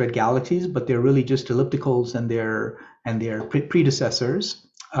luminous red galaxies, but they're really just ellipticals and their predecessors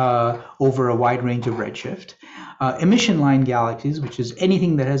over a wide range of redshift. Emission line galaxies, which is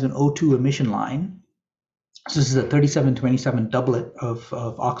anything that has an O2 emission line. So this is a 3727 doublet of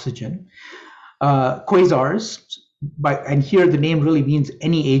oxygen. Quasars, and here the name really means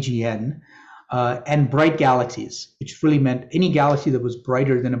any AGN, and bright galaxies, which really meant any galaxy that was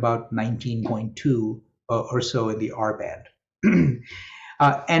brighter than about 19.2 or so in the R band.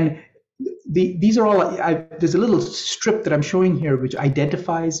 And these are all, there's a little strip that I'm showing here which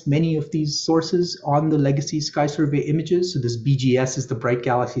identifies many of these sources on the legacy sky survey images. So this BGS is the Bright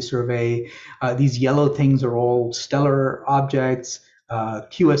Galaxy Survey. These yellow things are all stellar objects.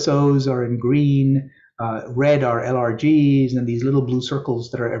 QSOs are in green. Red are LRGs, and these little blue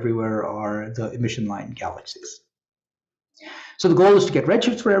circles that are everywhere are the emission line galaxies. So the goal is to get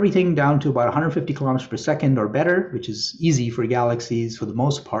redshifts for everything down to about 150 kilometers per second or better, which is easy for galaxies for the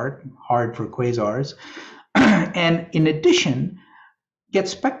most part, hard for quasars. And in addition, get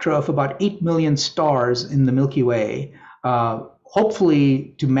spectra of about 8 million stars in the Milky Way,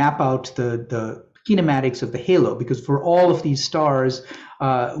 hopefully to map out the kinematics of the halo, because for all of these stars,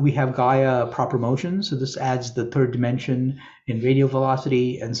 we have Gaia proper motion. So this adds the third dimension in radial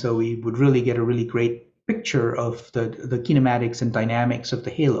velocity. And so we would really get a really great picture of the kinematics and dynamics of the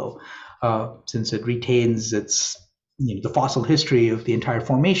halo, since it retains its, the fossil history of the entire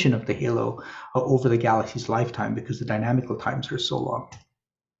formation of the halo over the galaxy's lifetime, because the dynamical times are so long.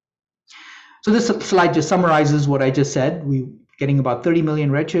 So this slide just summarizes what I just said. We're getting about 30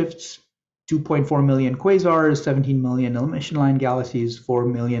 million redshifts, 2.4 million quasars, 17 million emission line galaxies, 4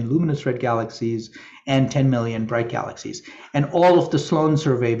 million luminous red galaxies, and 10 million bright galaxies. And all of the Sloan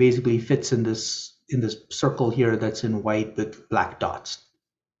survey basically fits in this circle here that's in white with black dots.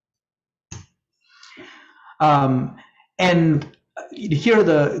 And here are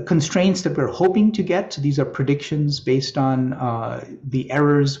the constraints that we're hoping to get. So these are predictions based on the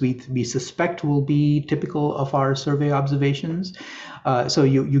errors we suspect will be typical of our survey observations. So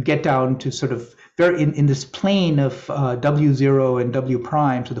you get down to sort of very in this plane of W0 and W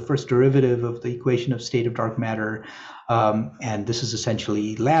prime, so the first derivative of the equation of state of dark matter, and this is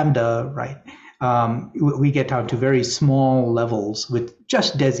essentially lambda, right? We get down to very small levels with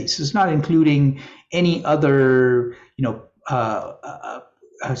just DESI. So it's not including any other,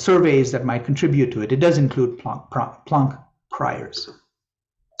 surveys that might contribute to it. It does include Planck priors.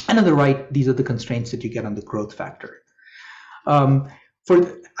 And on the right, these are the constraints that you get on the growth factor.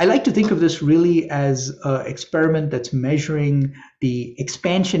 I like to think of this really as an experiment that's measuring the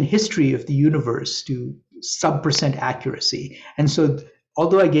expansion history of the universe to sub% accuracy. And so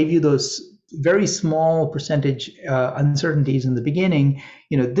although I gave you those very small percentage uncertainties in the beginning,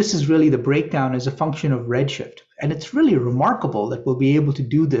 this is really the breakdown as a function of redshift. And it's really remarkable that we'll be able to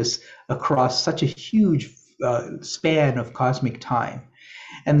do this across such a huge span of cosmic time.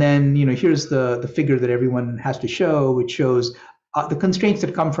 And then, here's the figure that everyone has to show, which shows the constraints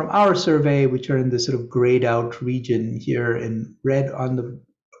that come from our survey, which are in this sort of grayed out region here in red on the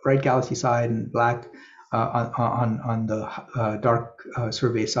bright galaxy side and black on the dark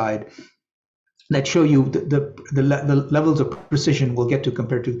survey side, that show you the levels of precision we'll get to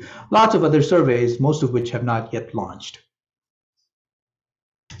compared to lots of other surveys, most of which have not yet launched.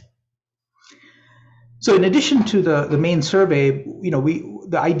 So in addition to the main survey,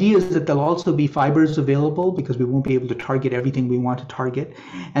 the idea is that there'll also be fibers available, because we won't be able to target everything we want to target.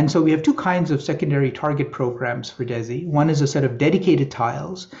 And so we have two kinds of secondary target programs for DESI. One is a set of dedicated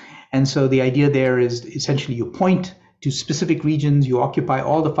tiles. And so the idea there is essentially you point to specific regions, you occupy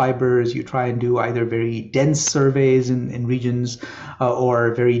all the fibers, you try and do either very dense surveys in regions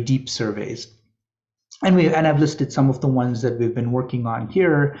or very deep surveys. And I've listed some of the ones that we've been working on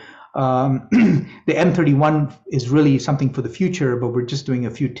here. The M31 is really something for the future, but we're just doing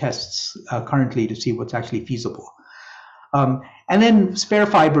a few tests currently to see what's actually feasible. And then spare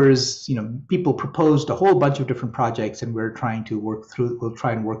fibers, people proposed a whole bunch of different projects, and we'll try and work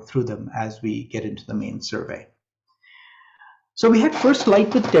through them as we get into the main survey. So we had first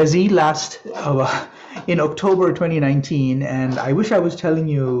light with DESI in October 2019, and I wish I was telling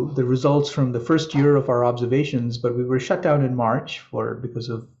you the results from the first year of our observations, but we were shut down in March because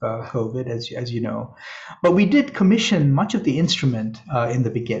of COVID, as you know. But we did commission much of the instrument in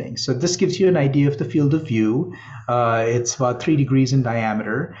the beginning. So this gives you an idea of the field of view. It's about 3 degrees in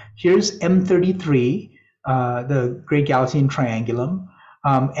diameter. Here's M33, the Great Galaxy in Triangulum.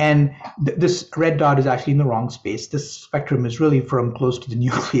 And this red dot is actually in the wrong space. This spectrum is really from close to the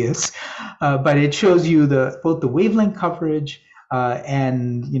nucleus, but it shows you both the wavelength coverage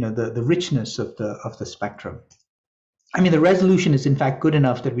and the richness of the spectrum. I mean, the resolution is in fact good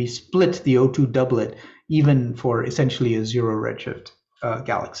enough that we split the O2 doublet even for essentially a zero redshift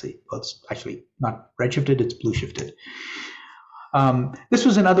galaxy. Well, it's actually not redshifted; it's blue shifted. This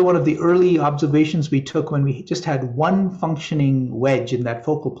was another one of the early observations we took when we just had one functioning wedge in that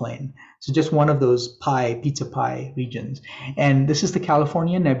focal plane. So just one of those pizza pie regions. And this is the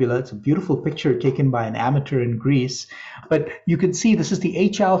California Nebula. It's a beautiful picture taken by an amateur in Greece. But you can see this is the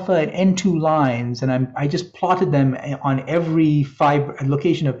H alpha and N2 lines, and I just plotted them on every fiber,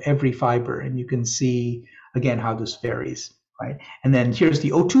 location of every fiber, and you can see again how this varies. Right? And then here's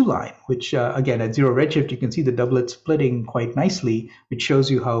the O2 line, which again at zero redshift you can see the doublet splitting quite nicely, which shows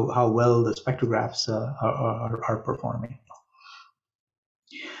you how well the spectrographs are performing.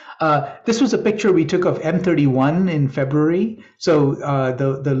 This was a picture we took of M31 in February. So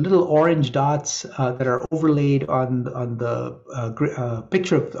the little orange dots that are overlaid on the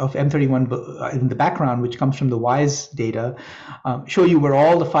picture of M31 in the background, which comes from the WISE data, show you where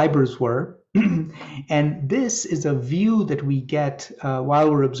all the fibers were. And this is a view that we get while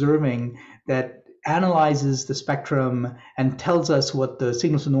we're observing that analyzes the spectrum and tells us what the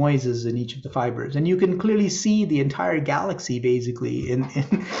signal to noise is in each of the fibers. And you can clearly see the entire galaxy basically in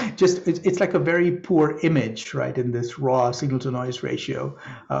just, it's like a very poor image, right, in this raw signal to noise ratio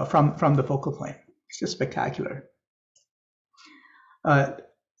from the focal plane. It's just spectacular.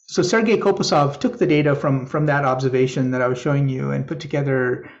 So Sergei Kopasov took the data from that observation that I was showing you and put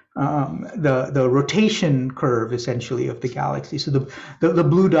together the rotation curve essentially of the galaxy. So the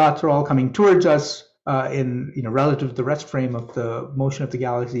blue dots are all coming towards us in relative to the rest frame of the motion of the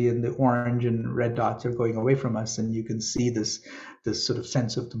galaxy, and the orange and red dots are going away from us, and you can see this sort of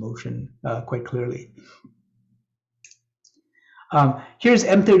sense of the motion quite clearly. Here's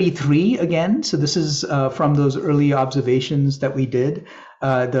M33 again. So this is from those early observations that we did.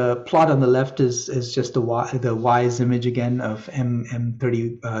 The plot on the left is just the WISE image again of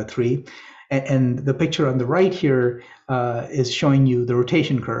M33. And the picture on the right here is showing you the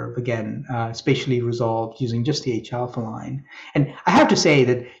rotation curve, again, spatially resolved using just the H alpha line. And I have to say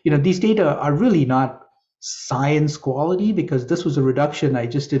that these data are really not science quality, because this was a reduction I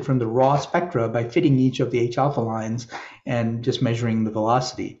just did from the raw spectra by fitting each of the H alpha lines and just measuring the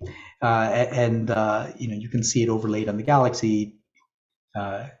velocity. You can see it overlaid on the galaxy.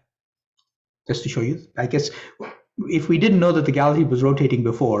 Just to show you, I guess, if we didn't know that the galaxy was rotating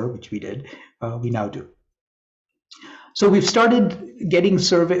before, which we did, we now do. So we've started getting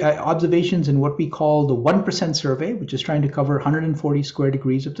observations in what we call the 1% survey, which is trying to cover 140 square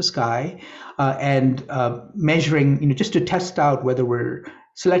degrees of the sky, and measuring, just to test out whether we're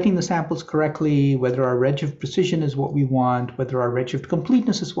selecting the samples correctly, whether our redshift precision is what we want, whether our redshift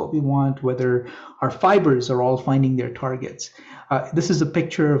completeness is what we want, whether our fibers are all finding their targets. This is a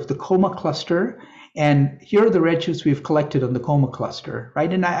picture of the Coma cluster. And here are the redshifts we've collected on the Coma cluster,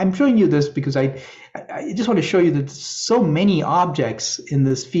 right? And I'm showing you this because I just want to show you that so many objects in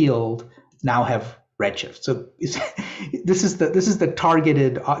this field now have redshift. So this is the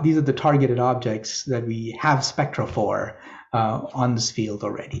targeted. These are the targeted objects that we have spectra for on this field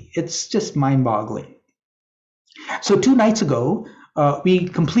already. It's just mind-boggling. So 2 nights ago, we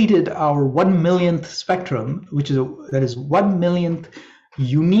completed our 1 millionth spectrum, that is 1 millionth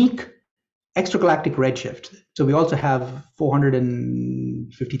unique extragalactic redshift. So we also have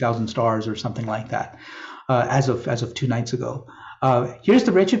 450,000 stars or something like that as of 2 nights ago. Here's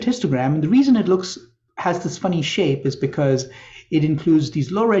the redshift histogram, and the reason it has this funny shape is because it includes these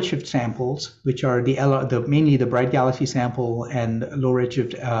low redshift samples, which are mainly the bright galaxy sample and low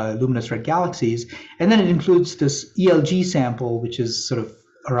redshift luminous red galaxies, and then it includes this ELG sample, which is sort of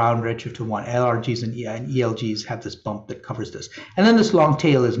around redshift to 1. LRGs and ELGs have this bump that covers this. And then this long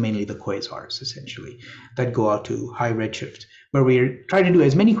tail is mainly the quasars, essentially, that go out to high redshift, where we're trying to do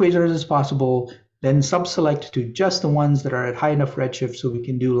as many quasars as possible, then sub-select to just the ones that are at high enough redshift so we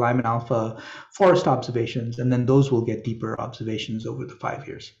can do Lyman alpha forest observations, and then those will get deeper observations over the 5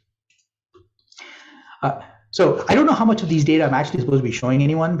 years. So I don't know how much of these data I'm actually supposed to be showing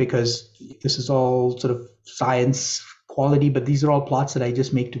anyone, because this is all sort of science quality, but these are all plots that I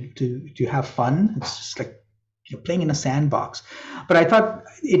just make to have fun. It's just like playing in a sandbox. But I thought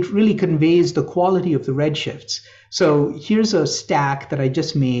it really conveys the quality of the redshifts. So here's a stack that I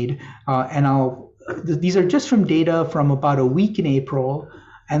just made, and these are just from data from about a week in April,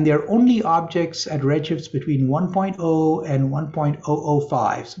 and they're only objects at redshifts between 1.0 and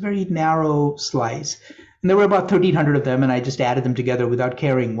 1.005. It's a very narrow slice. And there were about 1,300 of them, and I just added them together without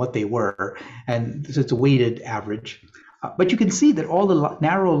caring what they were. And so it's a weighted average. But you can see that all the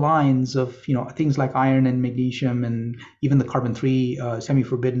narrow lines of things like iron and magnesium and even the carbon-3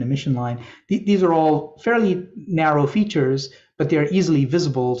 semi-forbidden emission line, these are all fairly narrow features, but they're easily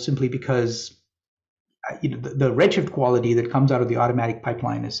visible simply because the redshift quality that comes out of the automatic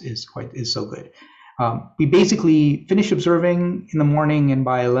pipeline is so good. We basically finish observing in the morning, and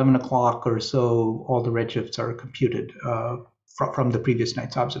by 11 o'clock or so, all the redshifts are computed from the previous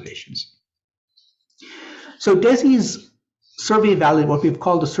night's observations. So DESI's what we've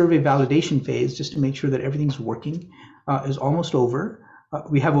called the survey validation phase, just to make sure that everything's working, is almost over.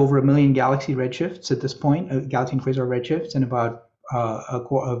 We have over 1 million galaxy redshifts at this point, galaxy and quasar redshifts, and about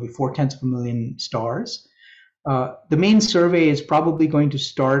 4/10 of a million stars. The main survey is probably going to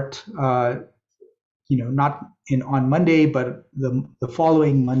start, not on Monday, but the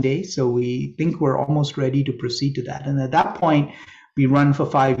following Monday. So we think we're almost ready to proceed to that. And at that point, we run for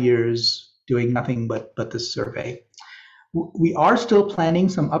 5 years doing nothing but this survey. We are still planning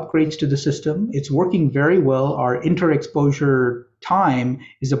some upgrades to the system. It's working very well. Our inter-exposure time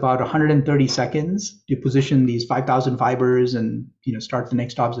is about 130 seconds to position these 5,000 fibers and start the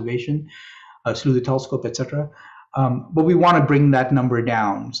next observation through the telescope, etc. But we want to bring that number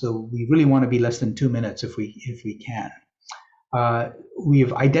down. So we really want to be less than 2 minutes if we can.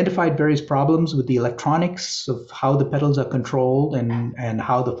 We've identified various problems with the electronics of how the petals are controlled and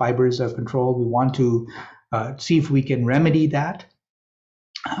how the fibers are controlled. We want to see if we can remedy that.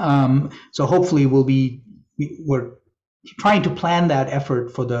 So hopefully we're trying to plan that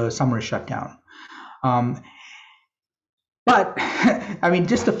effort for the summer shutdown. But I mean,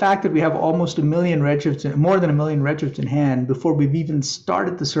 just the fact that we have almost 1 million redshifts, more than 1 million redshifts in hand before we've even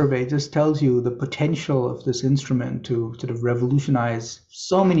started the survey, just tells you the potential of this instrument to sort of revolutionize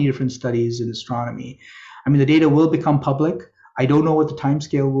so many different studies in astronomy. I mean, the data will become public. I don't know what the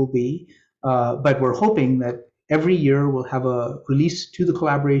timescale will be, but we're hoping that every year we'll have a release to the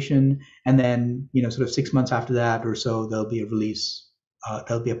collaboration, and then sort of 6 months after that or so, there'll be a release.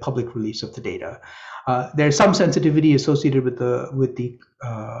 There'll be a public release of the data. There's some sensitivity associated with the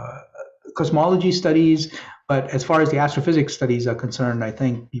cosmology studies, but as far as the astrophysics studies are concerned, I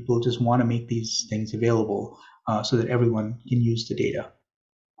think people just want to make these things available so that everyone can use the data.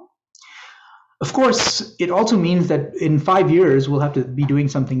 Of course, it also means that in 5 years, we'll have to be doing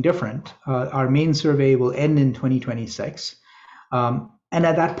something different. Our main survey will end in 2026. And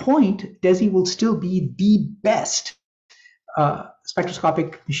at that point, DESI will still be the best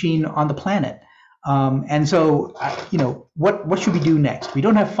spectroscopic machine on the planet. And so, what should we do next? We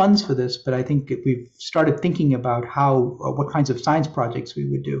don't have funds for this, but I think we've started thinking about what kinds of science projects we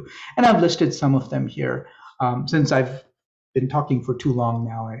would do. And I've listed some of them here. Since I've been talking for too long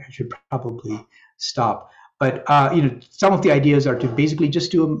now, I should probably stop. But some of the ideas are to basically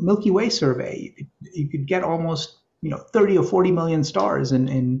just do a Milky Way survey. You could get almost 30 or 40 million stars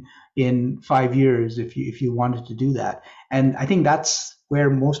in 5 years if you wanted to do that. And I think that's where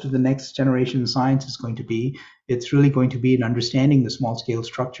most of the next generation science is going to be. It's really going to be in understanding the small scale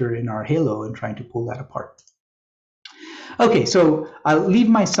structure in our halo and trying to pull that apart. Okay, so I'll leave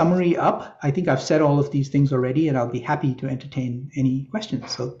my summary up. I think I've said all of these things already, and I'll be happy to entertain any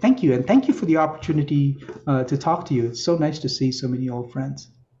questions. So thank you, and thank you for the opportunity to talk to you. It's so nice to see so many old friends.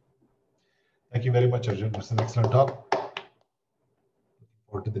 Thank you very much, Arjun. That's an excellent talk. Looking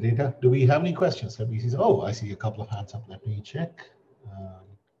forward to the data. Do we have any questions? Let me see. Oh, I see a couple of hands up. Let me check.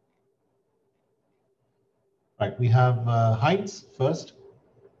 Right, we have Heinz first.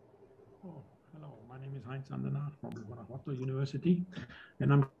 Oh, hello, my name is Heinz Andenaar from Guanajuato University,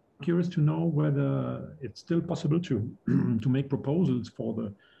 and I'm curious to know whether it's still possible to make proposals for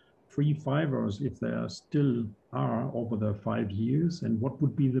the free fibers, if there still are over the 5 years, and what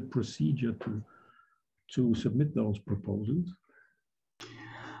would be the procedure to submit those proposals?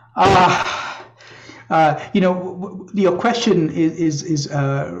 Your question is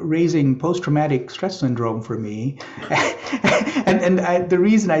raising post-traumatic stress syndrome for me. and the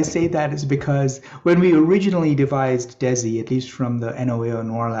reason I say that is because when we originally devised DESI, at least from the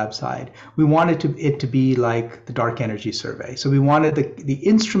NOIRLab side, we wanted it to be like the Dark Energy survey. So we wanted the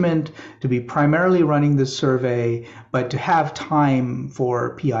instrument to be primarily running this survey, but to have time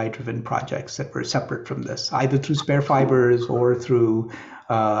for PI-driven projects that were separate from this, either through spare fibers or through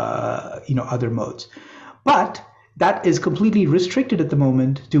other modes. But that is completely restricted at the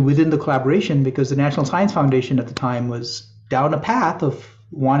moment to within the collaboration, because the National Science Foundation at the time was down a path of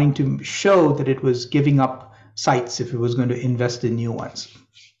wanting to show that it was giving up sites if it was going to invest in new ones.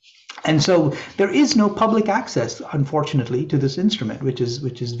 And so there is no public access, unfortunately, to this instrument, which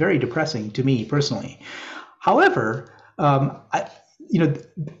is very depressing to me personally. However,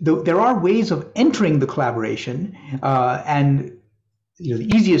 there are ways of entering the collaboration, and the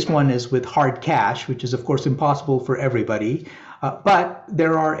easiest one is with hard cash, which is of course impossible for everybody. But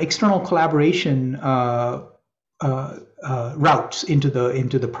there are external collaboration routes into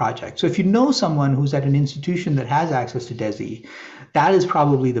the project. So if you know someone who's at an institution that has access to DESI, that is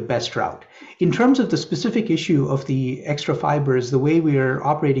probably the best route. In terms of the specific issue of the extra fibers, the way we are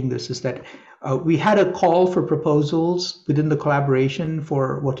operating this is that we had a call for proposals within the collaboration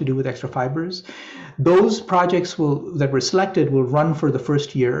for what to do with extra fibers. Those projects that were selected will run for the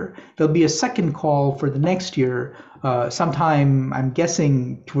first year. There'll be a second call for the next year, sometime, I'm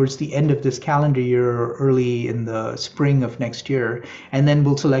guessing, towards the end of this calendar year or early in the spring of next year. And then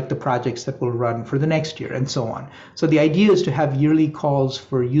we'll select the projects that will run for the next year and so on. So the idea is to have yearly calls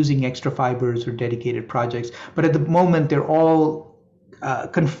for using extra fibers or dedicated projects. But at the moment, they're all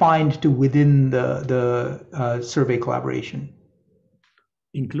confined to within the survey collaboration.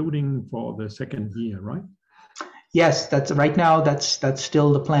 Including for the second year, right? Yes, that's right now. That's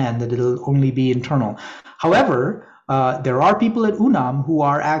still the plan, that it'll only be internal. However, there are people at UNAM who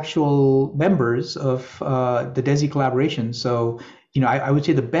are actual members of the DESI collaboration. So, I would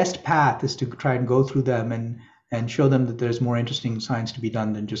say the best path is to try and go through them and show them that there's more interesting science to be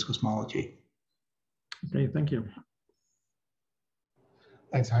done than just cosmology. Okay, thank you.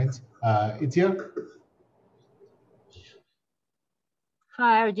 Thanks, Heinz. Itzia?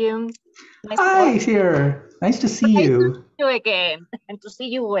 Hi, Arjun. Hi, here. Nice to see you. Nice to see you again, and to see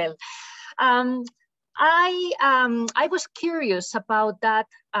you well. I was curious about that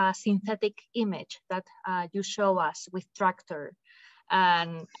synthetic image that you show us with Tractor,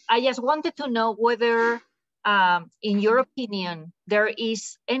 and I just wanted to know whether, in your opinion, there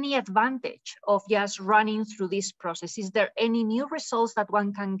is any advantage of just running through this process. Is there any new results that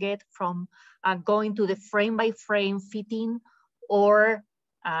one can get from going to the frame-by-frame fitting, or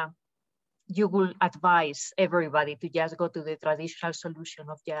you will advise everybody to just go to the traditional solution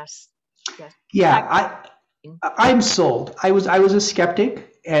of just yeah, I'm sold. I was a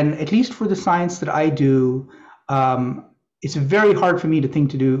skeptic, and at least for the science that I do, it's very hard for me to think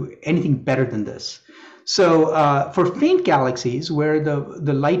to do anything better than this. So for faint galaxies where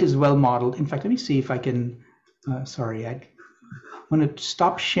the light is well modeled, in fact, let me see if I can, sorry, I want to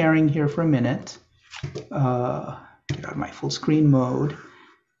stop sharing here for a minute, get out of my full screen mode.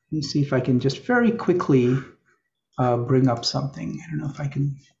 Let me see if I can just very quickly bring up something. I don't know if I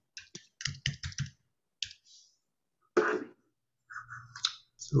can.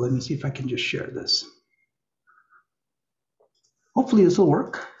 So let me see if I can just share this. Hopefully this will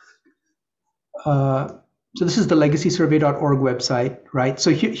work. So this is the legacysurvey.org website, right?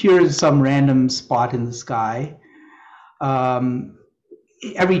 So here is some random spot in the sky.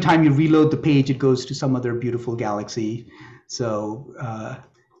 Every time you reload the page, it goes to some other beautiful galaxy. So,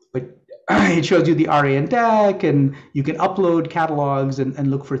 but it shows you the IRyA index, and you can upload catalogs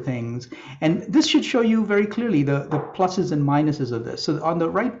and look for things. And this should show you very clearly the pluses and minuses of this. So on the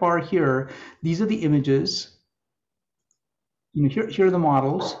right bar here, these are the images. Here are the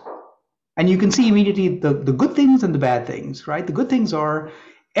models. And you can see immediately the good things and the bad things, right? The good things are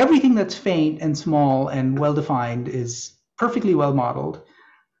everything that's faint and small and well-defined is perfectly well modeled.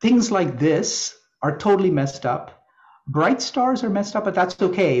 Things like this are totally messed up. Bright stars are messed up, but that's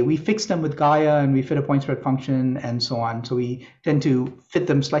okay. We fix them with Gaia, and we fit a point spread function and so on. So we tend to fit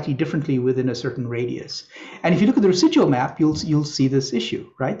them slightly differently within a certain radius. And if you look at the residual map, you'll see this issue,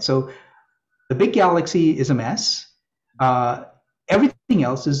 right? So the big galaxy is a mess. Everything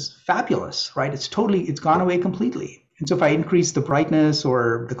else is fabulous, right? It's gone away completely. And so if I increase the brightness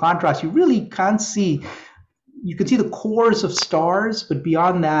or the contrast, you really can't see. You can see the cores of stars, but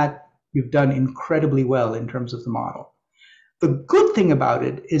beyond that, you've done incredibly well in terms of the model. The good thing about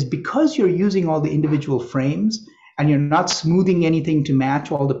it is because you're using all the individual frames and you're not smoothing anything to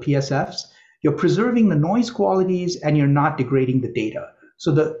match all the PSFs, you're preserving the noise qualities and you're not degrading the data.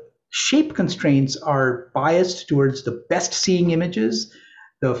 So the shape constraints are biased towards the best seeing images.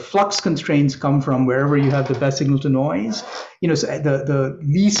 The flux constraints come from wherever you have the best signal to noise. So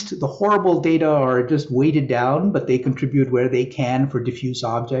the horrible data are just weighted down, but they contribute where they can for diffuse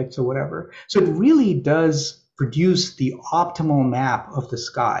objects or whatever. So it really does produce the optimal map of the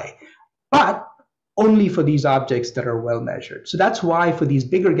sky, but only for these objects that are well measured. So that's why for these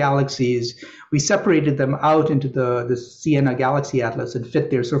bigger galaxies, we separated them out into the Siena Galaxy Atlas and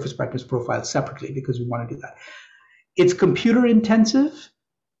fit their surface brightness profiles separately because we want to do that. It's computer intensive,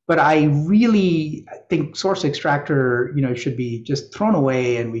 but I really think source extractor, should be just thrown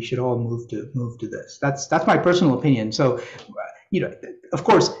away, and we should all move to this. That's my personal opinion. So, of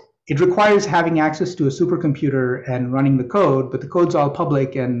course, it requires having access to a supercomputer and running the code, but the code's all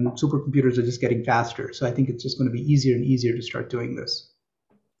public, and supercomputers are just getting faster. So I think it's just going to be easier and easier to start doing this.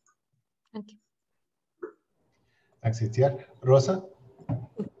 Thank you. Thanks, Itzia. Rosa?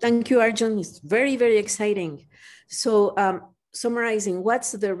 Thank you, Arjun. It's very, very exciting. So summarizing,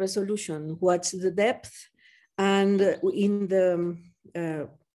 what's the resolution? What's the depth? And in the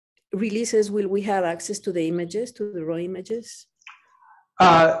releases, will we have access to the images, to the raw images?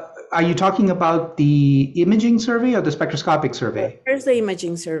 Are you talking about the imaging survey or the spectroscopic survey? There's the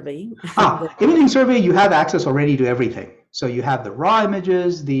imaging survey. Imaging survey, you have access already to everything. So you have the raw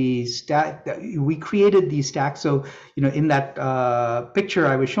images, the stack. We created these stacks. So in that picture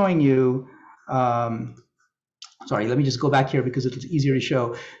I was showing you. Sorry, let me just go back here because it's easier to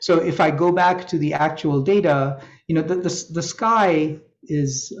show. So if I go back to the actual data, the sky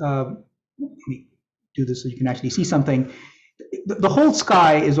is. Let me do this so you can actually see something. The whole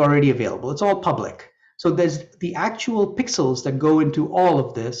sky is already available. It's all public. So there's the actual pixels that go into all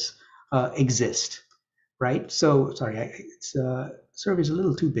of this exist, right? So sorry, it's survey is a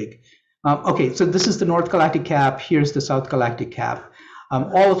little too big. Okay, so this is the North Galactic Cap. Here's the South Galactic Cap.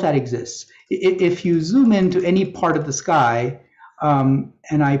 All of that exists. If you zoom into any part of the sky,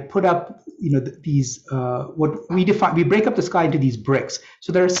 and I put up, these what we define, we break up the sky into these bricks.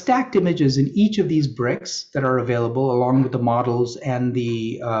 So there are stacked images in each of these bricks that are available, along with the models and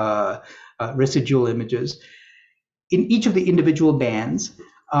the residual images. In each of the individual bands,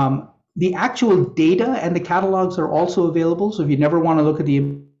 the actual data and the catalogs are also available. So if you never want to look at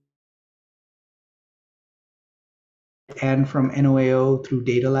the and from NOAO through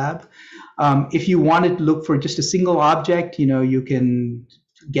DataLab. If you wanted to look for just a single object, you can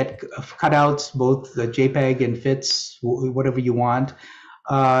get cutouts, both the JPEG and FITS, whatever you want.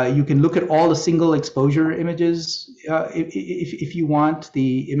 You can look at all the single exposure images if you want,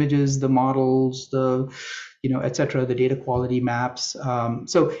 the images, the models, the, et cetera, the data quality maps.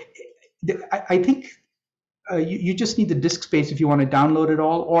 So I think you just need the disk space if you want to download it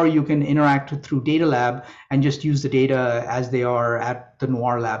all, or you can interact through DataLab and just use the data as they are at the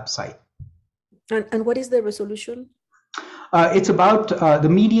NOIRLab site. And what is the resolution? It's about, the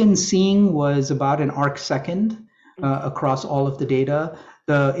median seeing was about an arc second across all of the data.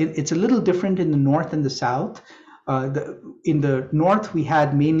 It's a little different in the north and the south. In the north, we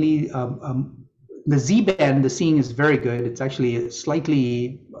had mainly the Z-band, the seeing is very good. It's actually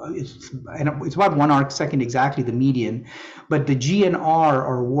slightly, it's about 1 arc second exactly, the median. But the G and R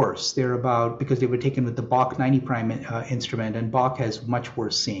are worse. They're about, because they were taken with the Bach 90 prime instrument, and Bach has much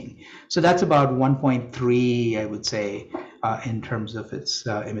worse seeing. So that's about 1.3, I would say, in terms of its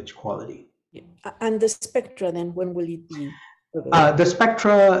image quality. Yeah. And the spectra, then, when will it be? The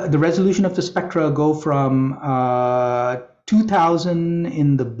spectra, the resolution of the spectra go from 2000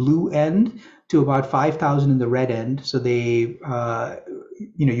 in the blue end to about 5,000 in the red end. So they,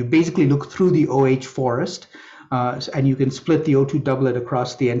 you basically look through the OH forest, and you can split the O2 doublet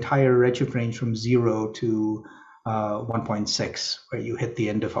across the entire redshift range from 0 to 1.6, where you hit the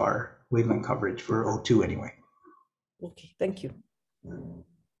end of our wavelength coverage for O2 anyway. Okay, thank you.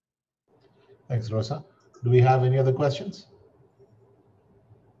 Thanks, Rosa. Do we have any other questions?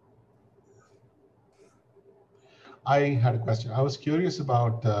 I had a question. I was curious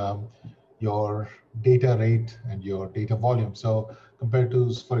about your data rate and your data volume. So compared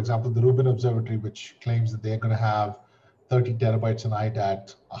to, for example, the Rubin Observatory, which claims that they're going to have 30 terabytes a night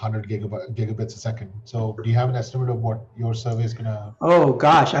at 100 gigabits a second. So do you have an estimate of what your survey is going to? Oh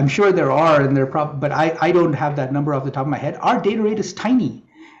gosh, I'm sure there are, and but I don't have that number off the top of my head. Our data rate is tiny.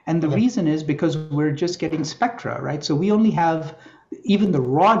 And the reason is because we're just getting spectra, right? So we only have, even the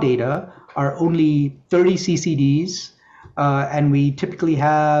raw data are only 30 CCDs, and we typically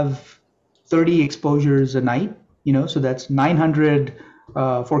have 30 exposures a night, so that's 900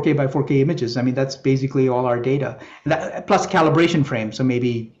 4K by 4K images. I mean, that's basically all our data, plus calibration frames. So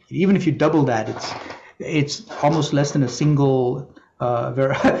maybe even if you double that, it's almost less than a single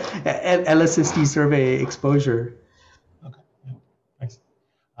LSST survey exposure. Okay, yeah. Thanks.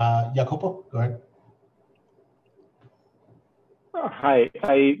 Jacopo, go ahead. Hi,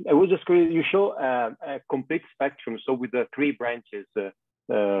 I was just curious, you show a complete spectrum, so with the 3 branches,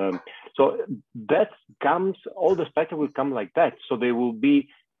 so that comes, all the spectra will come like that, so they will be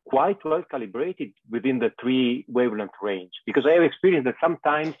quite well calibrated within the 3 wavelength range, because I have experienced that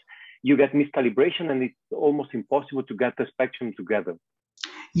sometimes you get miscalibration and it's almost impossible to get the spectrum together.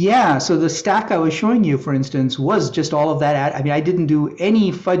 Yeah, so the stack I was showing you, for instance, was just all of that. I mean, I didn't do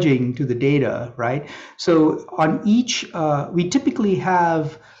any fudging to the data, right? So on each, we typically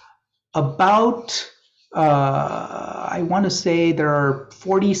have about, I want to say there are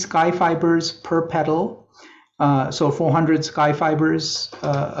 40 sky fibers per petal. So 400 sky fibers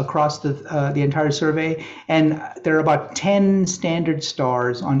across the entire survey. And there are about 10 standard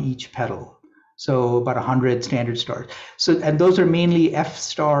stars on each petal. So about 100 standard stars. So, and those are mainly F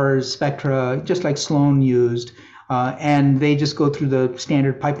stars spectra, just like Sloan used. And they just go through the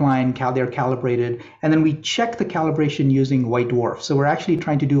standard pipeline, they're calibrated. And then we check the calibration using white dwarf. So we're actually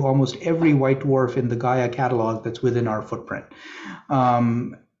trying to do almost every white dwarf in the Gaia catalog that's within our footprint.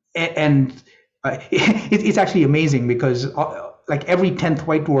 It's actually amazing because like every 10th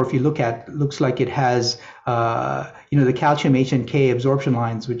white dwarf you look at looks like it has, the calcium H and K absorption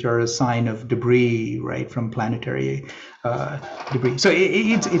lines, which are a sign of debris, right, from planetary debris. So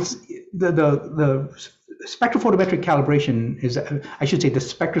it's the spectrophotometric calibration is, I should say, the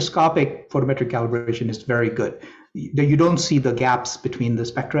spectroscopic photometric calibration is very good. You don't see the gaps between the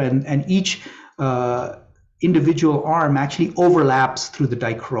spectra, and each individual arm actually overlaps through the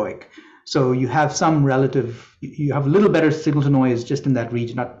dichroic. So you have some relative, you have a little better signal to noise just in that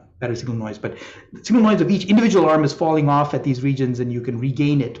region, not better signal noise, but the signal noise of each individual arm is falling off at these regions, and you can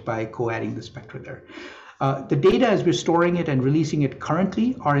regain it by co-adding the spectra there. The data as we're storing it and releasing it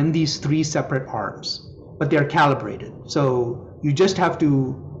currently are in these 3 separate arms, but they're calibrated. So you just have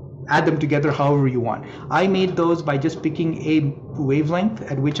to add them together however you want. I made those by just picking a wavelength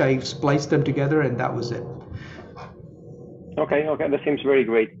at which I spliced them together, and that was it. Okay, that seems very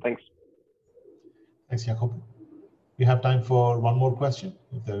great. Thanks. Thanks, Jacob. We have time for one more question,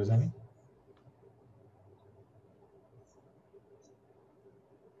 if there is any.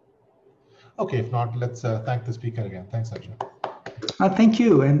 Okay, if not, let's thank the speaker again. Thanks, Arjun. Thank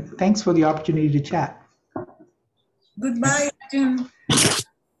you, and thanks for the opportunity to chat. Goodbye, Arjun.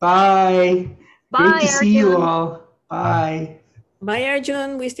 Bye. Bye, Great to see you all. Bye. Bye,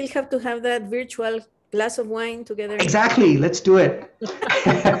 Arjun. We still have to have that virtual glass of wine together. Exactly. Let's do it.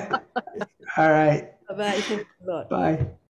 All right. Bye-bye. Thank you a lot. Bye.